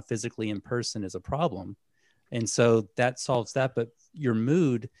and you're not physically in person is a problem. And so that solves that. But your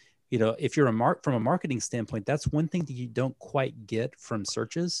mood, you know, if you're from a marketing standpoint, that's one thing that you don't quite get from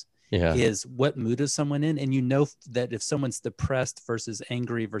searches. Yeah. Is what mood is someone in. And you know that if someone's depressed versus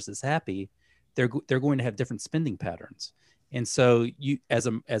angry versus happy, they're going to have different spending patterns. And so you, as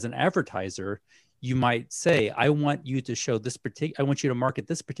an advertiser, you might say, I want you to show I want you to market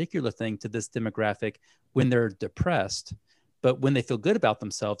this particular thing to this demographic when they're depressed, but when they feel good about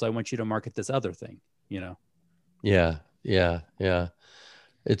themselves, I want you to market this other thing, you know? Yeah.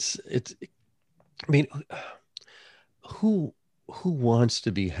 It's, I mean, who wants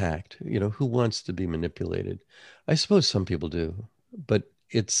to be hacked? You know, who wants to be manipulated? I suppose some people do, but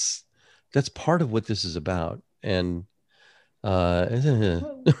that's part of what this is about. And,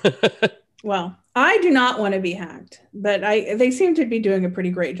 well, I do not want to be hacked, but they seem to be doing a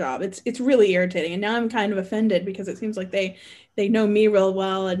pretty great job. It's really irritating. And now I'm kind of offended because it seems like they know me real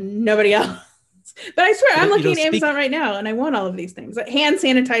well and nobody else. But I swear, I'm looking at Amazon right now and I want all of these things. Like hand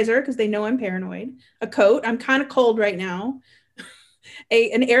sanitizer, because they know I'm paranoid. A coat. I'm kind of cold right now.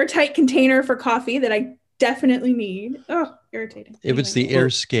 An airtight container for coffee that I definitely need. Oh, irritating. If it's the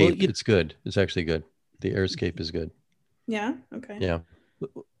AirScape, it's good. It's actually good. The AirScape is good. Yeah. Okay. Yeah.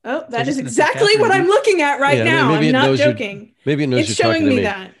 Oh, that is exactly what I'm looking at right now. I'm not joking. Maybe it knows it's showing me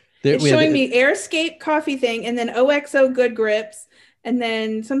that. It's showing me AirScape coffee thing, and then OXO Good Grips, and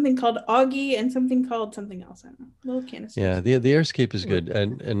then something called Augie, and something called something else. I don't know. Little canisters. Yeah, the AirScape is good,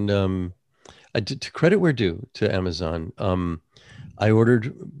 and to credit where due to Amazon, I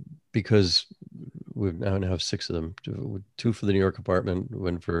ordered because we now have 6 of them, 2 for the New York apartment,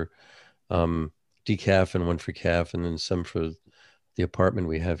 1 for decaf and 1 for calf, and then some for the apartment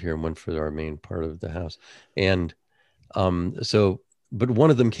we have here and 1 for our main part of the house. And but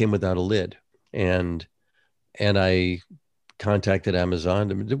one of them came without a lid, and I contacted Amazon.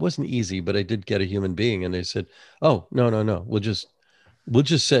 I mean, it wasn't easy, but I did get a human being, and they said, "Oh, no, we'll just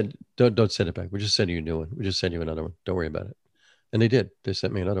send, don't send it back. We'll just send you a new one. We'll just send you another one. Don't worry about it." And they did. They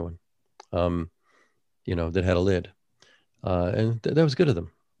sent me another one, you know, that had a lid, and that was good of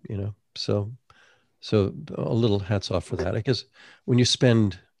them, you know. So a little hats off for that. I guess when you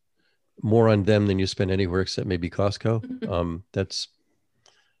spend more on them than you spend anywhere except maybe Costco,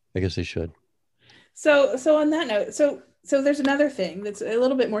 I guess they should. So on that note, so there's another thing that's a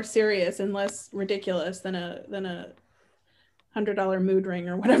little bit more serious and less ridiculous than a $100 mood ring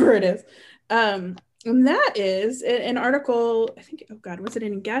or whatever it is. And that is an article, I think, oh God, was it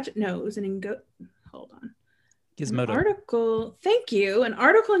in Engadget? No, it was hold on. Gizmodo. Thank you. An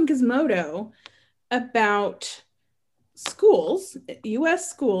article in Gizmodo about schools,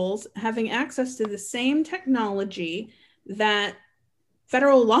 US schools, having access to the same technology that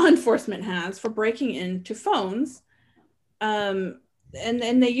federal law enforcement has for breaking into phones. And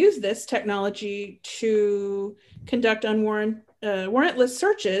they use this technology to conduct warrantless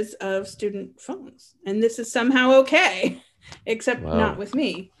searches of student phones. And this is somehow okay, except not with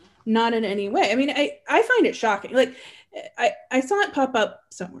me, not in any way. I mean, I find it shocking. Like I saw it pop up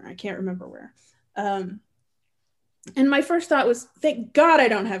somewhere. I can't remember where. And my first thought was, thank God I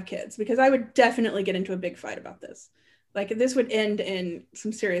don't have kids, because I would definitely get into a big fight about this. Like, this would end in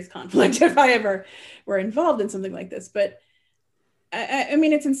some serious conflict if I ever were involved in something like this. But I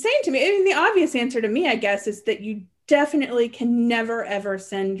mean, it's insane to me. I mean, the obvious answer to me, I guess, is that you definitely can never, ever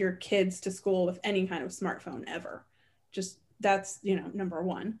send your kids to school with any kind of smartphone ever. Just, that's, number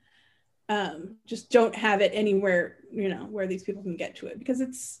one. Just don't have it anywhere, where these people can get to it, because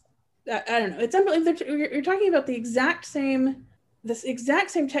it's, I don't know, it's unbelievable. You're talking about this exact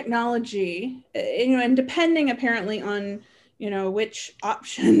same technology, and depending apparently on, which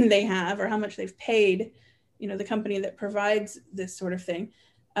option they have or how much they've paid, the company that provides this sort of thing,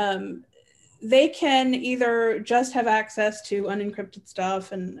 they can either just have access to unencrypted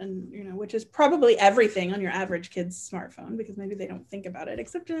stuff and which is probably everything on your average kid's smartphone, because maybe they don't think about it,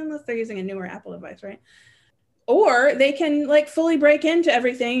 except unless they're using a newer Apple device, right? Or they can like fully break into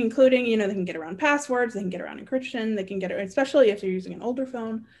everything, including, they can get around passwords, they can get around encryption, they can get it, especially if they're using an older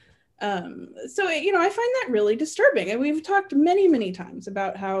phone. So, I find that really disturbing. And we've talked many, many times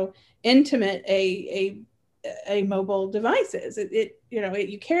about how intimate a mobile device is.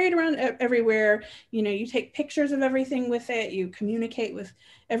 You carry it around everywhere. You take pictures of everything with it. You communicate with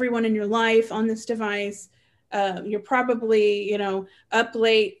everyone in your life on this device. You're probably, up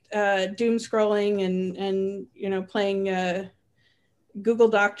late, doom scrolling and playing Google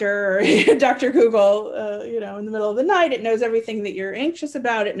Doctor or Dr. Google, in the middle of the night. It knows everything that you're anxious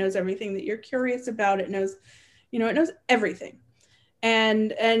about. It knows everything that you're curious about. It knows everything.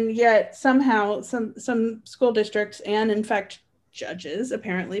 And yet somehow some school districts, and in fact judges,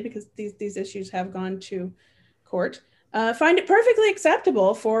 apparently, because these issues have gone to court, find it perfectly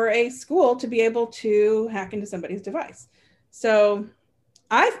acceptable for a school to be able to hack into somebody's device. So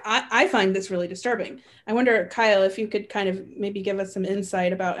I find this really disturbing. I wonder, Kyle, if you could kind of maybe give us some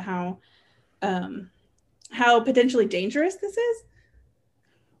insight about how potentially dangerous this is.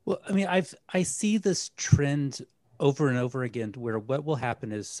 Well, I mean, I see this trend over and over again, where what will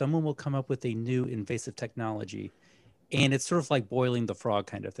happen is someone will come up with a new invasive technology, and it's sort of like boiling the frog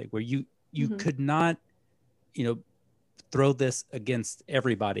kind of thing, where you mm-hmm. could not, throw this against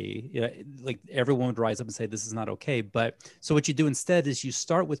everybody. Like everyone would rise up and say, this is not okay. But so what you do instead is you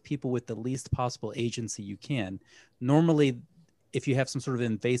start with people with the least possible agency you can. Normally, if you have some sort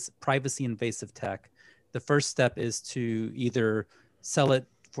of privacy invasive tech, the first step is to either sell it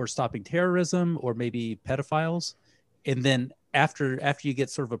for stopping terrorism or maybe pedophiles. And then after you get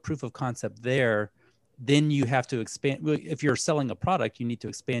sort of a proof of concept there, then you have to expand. If you're selling a product, you need to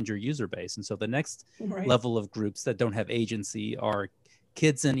expand your user base. And so the next right. level of groups that don't have agency are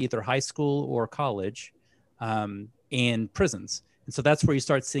kids in either high school or college, and prisons. And so that's where you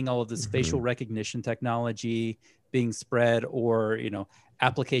start seeing all of this mm-hmm. facial recognition technology being spread, or,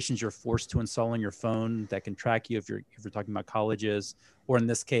 applications you're forced to install on your phone that can track you if you're talking about colleges, or in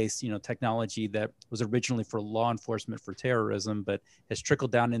this case, technology that was originally for law enforcement for terrorism, but has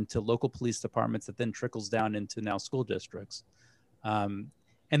trickled down into local police departments, that then trickles down into now school districts. And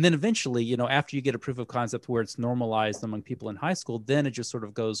then eventually, after you get a proof of concept where it's normalized among people in high school, then it just sort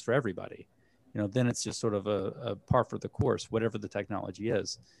of goes for everybody. Then it's just sort of a par for the course, whatever the technology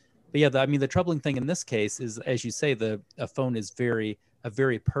is. But yeah, the troubling thing in this case is, as you say, a phone is a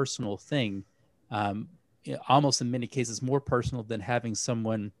very personal thing, almost in many cases more personal than having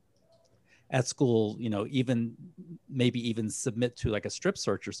someone at school, even submit to like a strip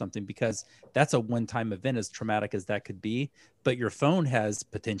search or something, because that's a one-time event, as traumatic as that could be. But your phone has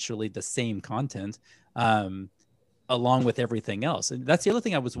potentially the same content along with everything else. And that's the other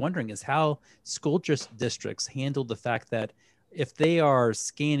thing I was wondering, is how school districts handle the fact that if they are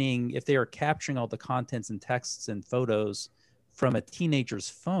capturing all the contents and texts and photos from a teenager's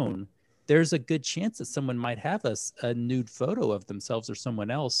phone, there's a good chance that someone might have a nude photo of themselves or someone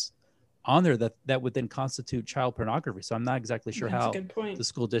else on there that would then constitute child pornography. So I'm not exactly sure how the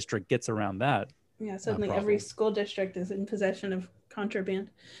school district gets around that. Yeah, suddenly every school district is in possession of contraband.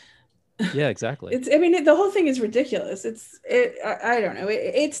 Yeah, exactly. The whole thing is ridiculous. I don't know.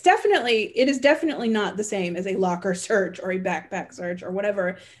 It is definitely not the same as a locker search or a backpack search or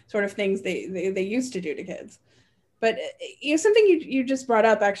whatever sort of things they used to do to kids. But something you just brought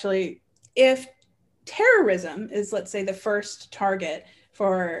up, actually, if terrorism is, let's say, the first target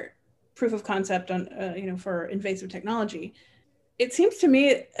for proof of concept on, for invasive technology, it seems to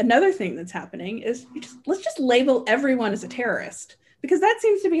me another thing that's happening is let's just label everyone as a terrorist, because that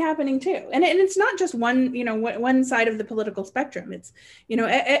seems to be happening too. And it's not just one side of the political spectrum. It's,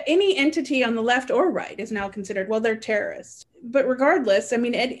 any entity on the left or right is now considered, well, they're terrorists. But regardless,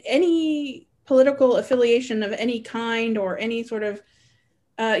 any political affiliation of any kind, or any sort of,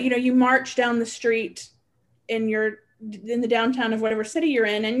 you march down the street in the downtown of whatever city you're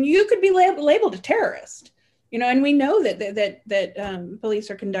in, and you could be labeled a terrorist. And we know that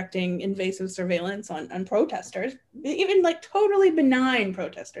police are conducting invasive surveillance on protesters, even like totally benign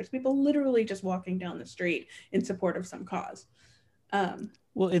protesters, people literally just walking down the street in support of some cause. So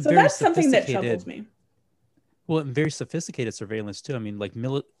that's something that troubles me. Well, and very sophisticated surveillance too. I mean, like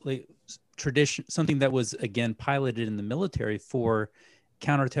tradition, something that was again piloted in the military for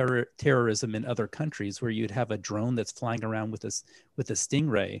counterterrorism in other countries, where you'd have a drone that's flying around with a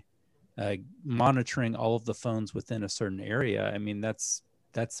Stingray, monitoring all of the phones within a certain area. I mean, that's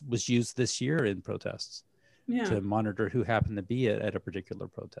was used this year in protests to monitor who happened to be at a particular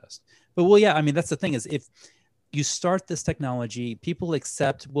protest. But I mean, that's the thing, is if you start this technology, people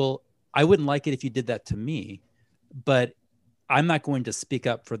accept, well, I wouldn't like it if you did that to me, but I'm not going to speak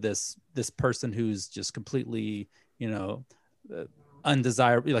up for this person who's just completely,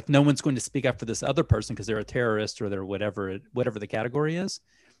 undesirable. Like, no one's going to speak up for this other person because they're a terrorist or they're whatever the category is.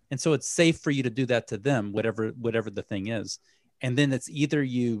 And so it's safe for you to do that to them, whatever the thing is. And then it's either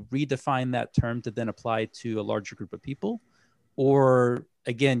you redefine that term to then apply to a larger group of people, or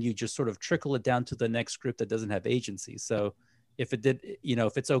again, you just sort of trickle it down to the next group that doesn't have agency. So if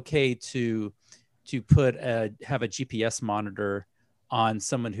it's okay to have a GPS monitor on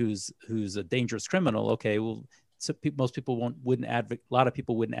someone who's a dangerous criminal, okay, well, so most people wouldn't advocate. A lot of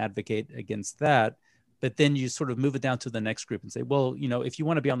people wouldn't advocate against that. But then you sort of move it down to the next group and say, well, if you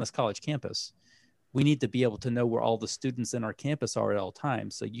want to be on this college campus, we need to be able to know where all the students in our campus are at all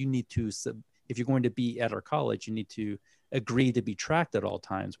times. So you need to, if you're going to be at our college, you need to agree to be tracked at all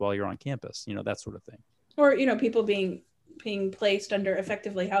times while you're on campus, that sort of thing. Or, people being placed under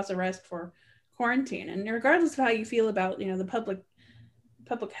effectively house arrest for quarantine. And regardless of how you feel about, the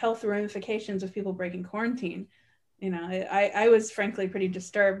public health ramifications of people breaking quarantine, I was frankly pretty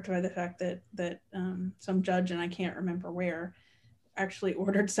disturbed by the fact that some judge, and I can't remember where, actually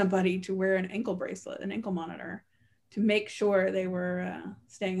ordered somebody to wear an ankle bracelet, an ankle monitor, to make sure they were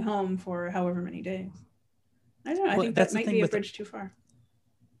staying home for however many days. I don't know. I think that might be a bridge too far.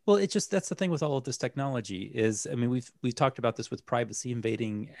 Well, that's the thing with all of this technology is, I mean, we've talked about this with privacy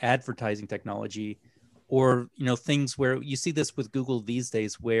invading advertising technology, or, things where you see this with Google these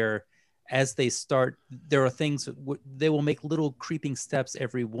days, where as they start, there are things they will make little creeping steps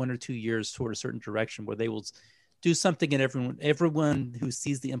every 1 or 2 years toward a certain direction, where they will do something, and everyone who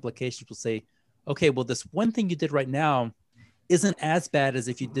sees the implications will say, okay, well, this one thing you did right now isn't as bad as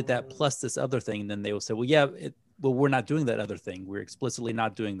if you did that plus this other thing. And then they will say, well, we're not doing that other thing. We're explicitly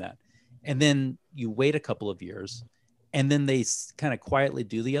not doing that. And then you wait a couple of years, and then they kind of quietly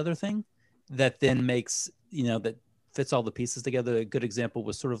do the other thing that then makes, that fits all the pieces together. A good example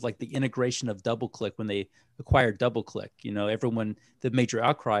was sort of like the integration of DoubleClick when they acquired DoubleClick. The major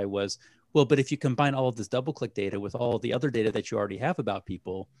outcry was, well, but if you combine all of this DoubleClick data with all of the other data that you already have about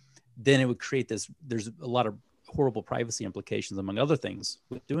people, then it would create there's a lot of horrible privacy implications, among other things,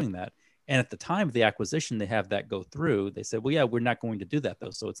 with doing that. And at the time of the acquisition, they have that go through. They said, well, yeah, we're not going to do that though,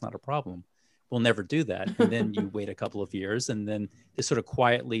 so it's not a problem. We'll never do that. And then you wait a couple of years, and then they sort of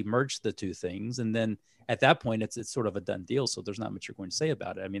quietly merge the two things. And then at that point, it's sort of a done deal. So there's not much you're going to say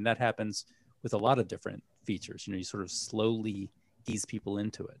about it. I mean, that happens with a lot of different features. You sort of slowly ease people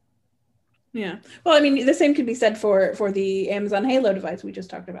into it. Yeah. Well, I mean, the same could be said for the Amazon Halo device we just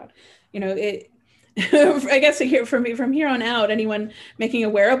talked about. I guess from here on out, anyone making a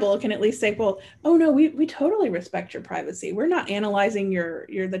wearable can at least say, well, oh no, we totally respect your privacy. We're not analyzing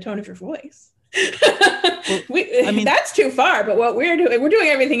the tone of your voice. Well, that's too far, but what we're doing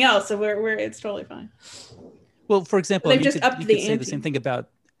everything else, so it's totally fine. Well, for example, you could say the same thing about,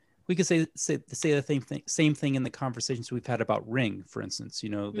 we could say the same thing in the conversations we've had about Ring, for instance.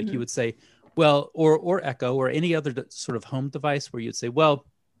 You would say, well, or Echo, or any other sort of home device, where you'd say, well,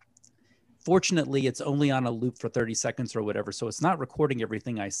 fortunately, it's only on a loop for 30 seconds or whatever, so it's not recording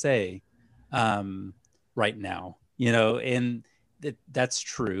everything I say right now. And that's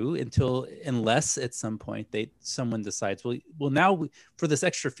true unless at some point someone decides, well, now for this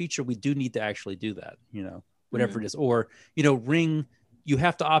extra feature, we do need to actually do that. Whatever it is, or Ring, you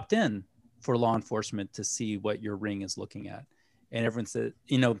have to opt in for law enforcement to see what your Ring is looking at. And everyone said,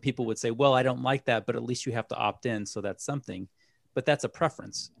 people would say, well, I don't like that, but at least you have to opt in. So that's something, but that's a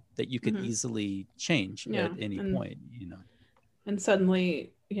preference that you could easily change at any point, And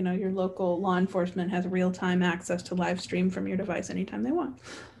suddenly, your local law enforcement has real-time access to live stream from your device anytime they want.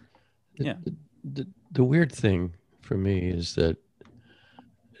 Yeah. The weird thing for me is that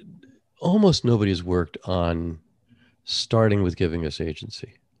almost nobody has worked on starting with giving us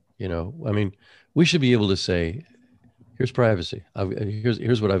agency. I mean, we should be able to say, here's privacy.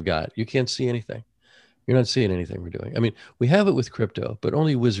 Here's what I've got. You can't see anything. You're not seeing anything we're doing. I mean, we have it with crypto, but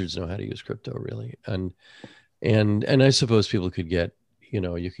only wizards know how to use crypto, really. And I suppose people could get,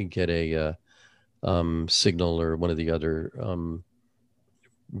 you can get a Signal or one of the other,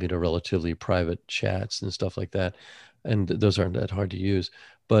 relatively private chats and stuff like that, and those aren't that hard to use.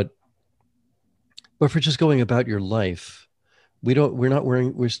 But for just going about your life,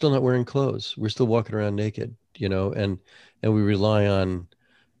 we're still not wearing clothes. We're still walking around naked, and we rely on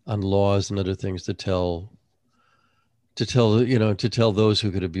laws and other things to tell those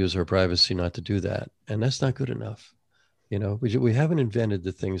who could abuse our privacy not to do that. And that's not good enough. We haven't invented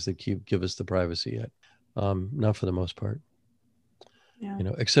the things that give us the privacy yet. Not for the most part. Yeah.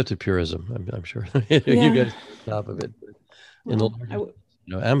 Except at purism, I'm sure. Yeah. You guys are on top of it.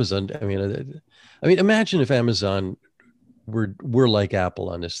 Amazon. I mean, imagine if Amazon were like Apple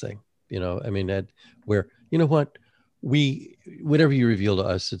on this thing. Where what whatever you reveal to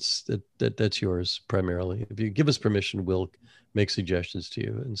us, that's yours primarily. If you give us permission, we'll make suggestions to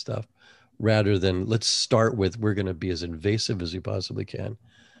you and stuff. Rather than let's start with we're going to be as invasive as we possibly can,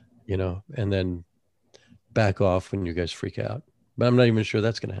 and then back off when you guys freak out. But I'm not even sure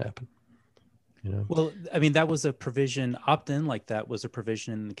that's going to happen. Well, I mean, that was a provision, opt-in like that was a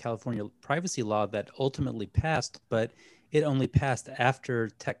provision in the California privacy law that ultimately passed, but it only passed after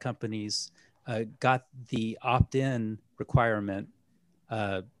tech companies got the opt-in requirement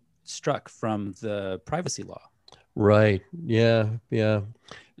struck from the privacy law. Right. Yeah. Yeah.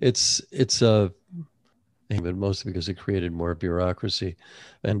 It's but mostly because it created more bureaucracy,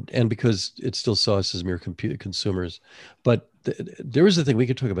 and because it still saw us as mere consumers. But there is a thing we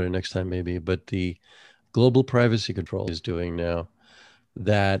could talk about it next time, maybe. But the global privacy control is doing now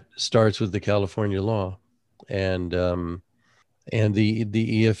that starts with the California law, and the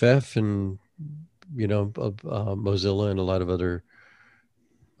EFF and Mozilla and a lot of other,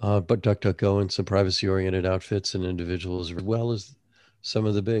 but DuckDuckGo and some privacy-oriented outfits and individuals, as well as some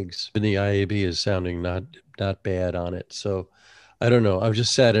of the bigs. And the IAB is sounding not bad on it. So I don't know. I've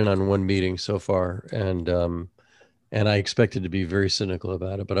just sat in on one meeting so far, and I expected to be very cynical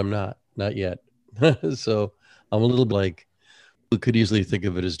about it, but I'm not yet. So I'm a little bit like, we could easily think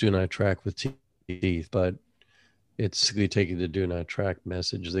of it as do not track with teeth, but it's simply taking the do not track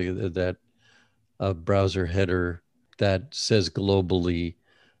message, that browser header that says globally,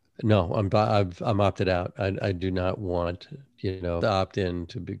 no, I'm opted out. I do not want, to opt in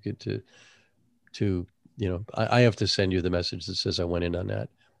to be good to I have to send you the message that says I went in on that.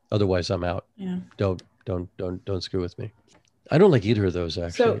 Otherwise I'm out. Yeah. Don't screw with me. I don't like either of those,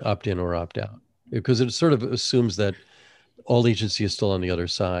 actually, opt in or opt out, because it sort of assumes that all agency is still on the other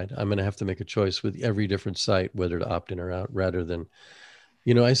side. I'm going to have to make a choice with every different site whether to opt in or out, rather than,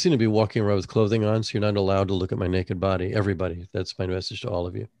 I seem to be walking around with clothing on, so you're not allowed to look at my naked body. Everybody, that's my message to all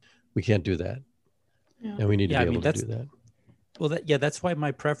of you. We can't do that. Yeah. And we need to be able to do that. Well, that's why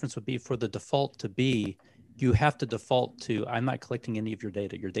my preference would be for the default to be, you have to default to, I'm not collecting any of your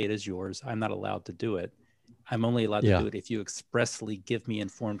data. Your data is yours. I'm not allowed to do it. I'm only allowed to do it if you expressly give me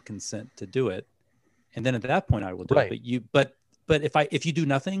informed consent to do it. And then at that point I will do it. But if you do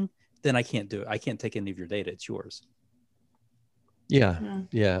nothing, then I can't do it. I can't take any of your data. It's yours. Yeah.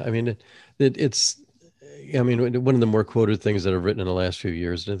 I mean, one of the more quoted things that I've written in the last few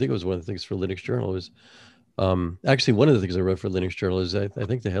years, and I think it was one of the things for Linux Journal, is actually one of the things I wrote for Linux Journal is I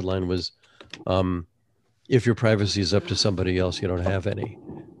think the headline was, if your privacy is up to somebody else, you don't have any.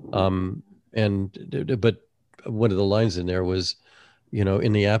 But one of the lines in there was,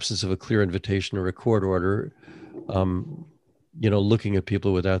 in the absence of a clear invitation or a court order, looking at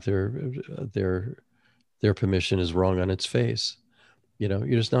people without their permission is wrong on its face. You're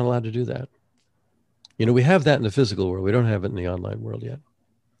just not allowed to do that. We have that in the physical world. We don't have it in the online world yet,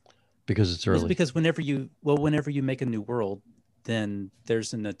 because it's early. It's because whenever you make a new world, then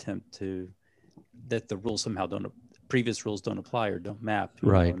there's an attempt that the rules somehow previous rules don't apply or don't map.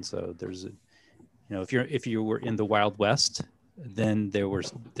 Right. And so there's if you were in the Wild West, then there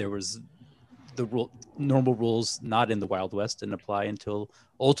was the normal rules not in the Wild West didn't apply until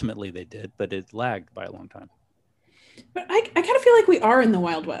ultimately they did, but it lagged by a long time. But I kind of feel like we are in the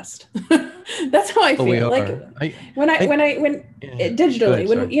Wild West. That's how I feel. We like are. Digitally,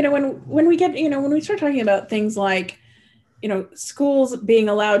 when we get, when we start talking about things like, schools being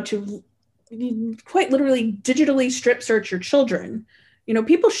allowed to quite literally digitally strip search your children,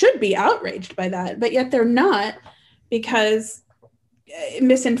 people should be outraged by that, but yet they're not, because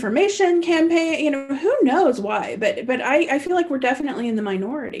misinformation campaign, who knows why, but I feel like we're definitely in the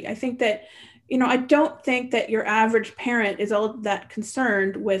minority. I think that, I don't think that your average parent is all that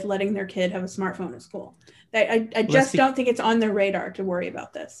concerned with letting their kid have a smartphone at school. I just don't think it's on their radar to worry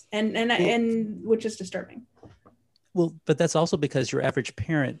about this, and which is disturbing. Well, but that's also because your average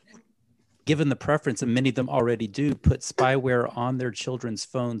parent, given the preference, and many of them already do, put spyware on their children's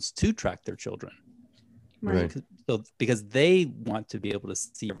phones to track their children. Right. So because they want to be able to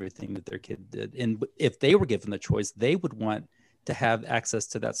see everything that their kid did. And if they were given the choice, they would want to have access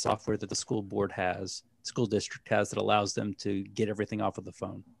to that software that the school board has, school district has, that allows them to get everything off of the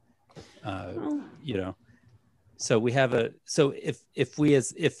phone. So we have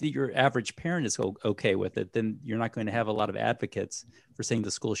if your average parent is okay with it, then you're not going to have a lot of advocates for saying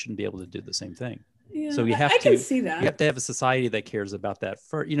the school shouldn't be able to do the same thing. Yeah, so I can see that. You have to have a society that cares about that.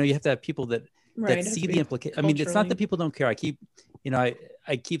 You have to have people that see the implication. I mean, it's not that people don't care. I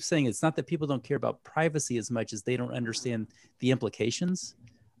keep saying it's not that people don't care about privacy as much as they don't understand the implications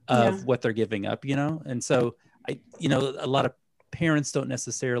of what they're giving up, And so a lot of parents don't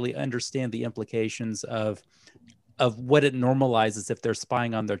necessarily understand the implications of what it normalizes if they're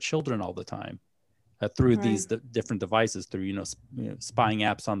spying on their children all the time through these different devices, through, spying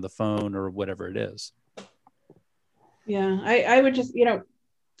apps on the phone or whatever it is. Yeah. I would just,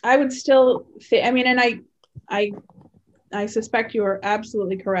 I would still say, and I suspect you are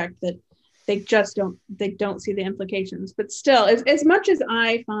absolutely correct that they don't see the implications, but still, as much as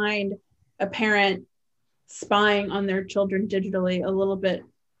I find a parent spying on their children digitally a little bit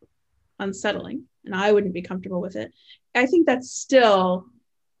unsettling, and I wouldn't be comfortable with it, I think that's still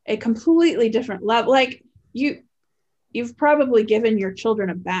a completely different level. Like you've probably given your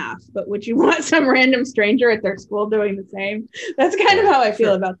children a bath, but would you want some random stranger at their school doing the same? That's kind of how I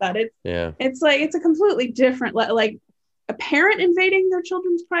feel about that. It's like, it's a completely different, like a parent invading their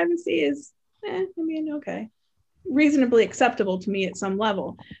children's privacy is, okay, reasonably acceptable to me at some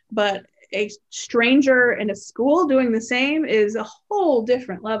level, but a stranger in a school doing the same is a whole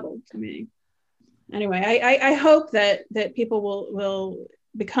different level to me. Anyway, I hope that people will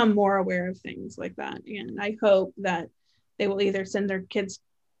become more aware of things like that. And I hope that they will either send their kids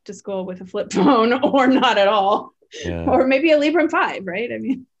to school with a flip phone or not at all, or maybe a Librem 5, right?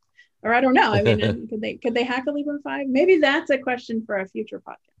 Or I don't know. Could they hack a Librem 5? Maybe that's a question for a future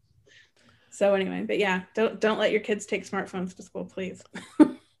podcast. So anyway, but yeah, don't let your kids take smartphones to school, please.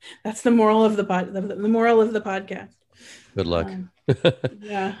 That's the moral of the podcast. Good luck.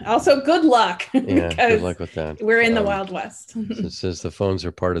 Also, good luck. Good luck with that. We're in the Wild West. It says the phones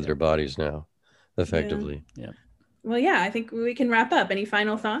are part of their bodies now, effectively. Yeah. Well, I think we can wrap up. Any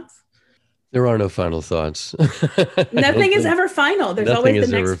final thoughts? There are no final thoughts. Nothing is ever final. There's always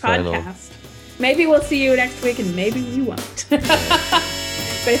the next podcast. Maybe we'll see you next week, and maybe we won't.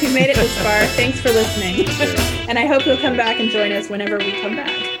 But if you made it this far, thanks for listening. And I hope you'll come back and join us whenever we come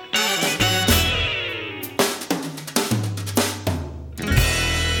back.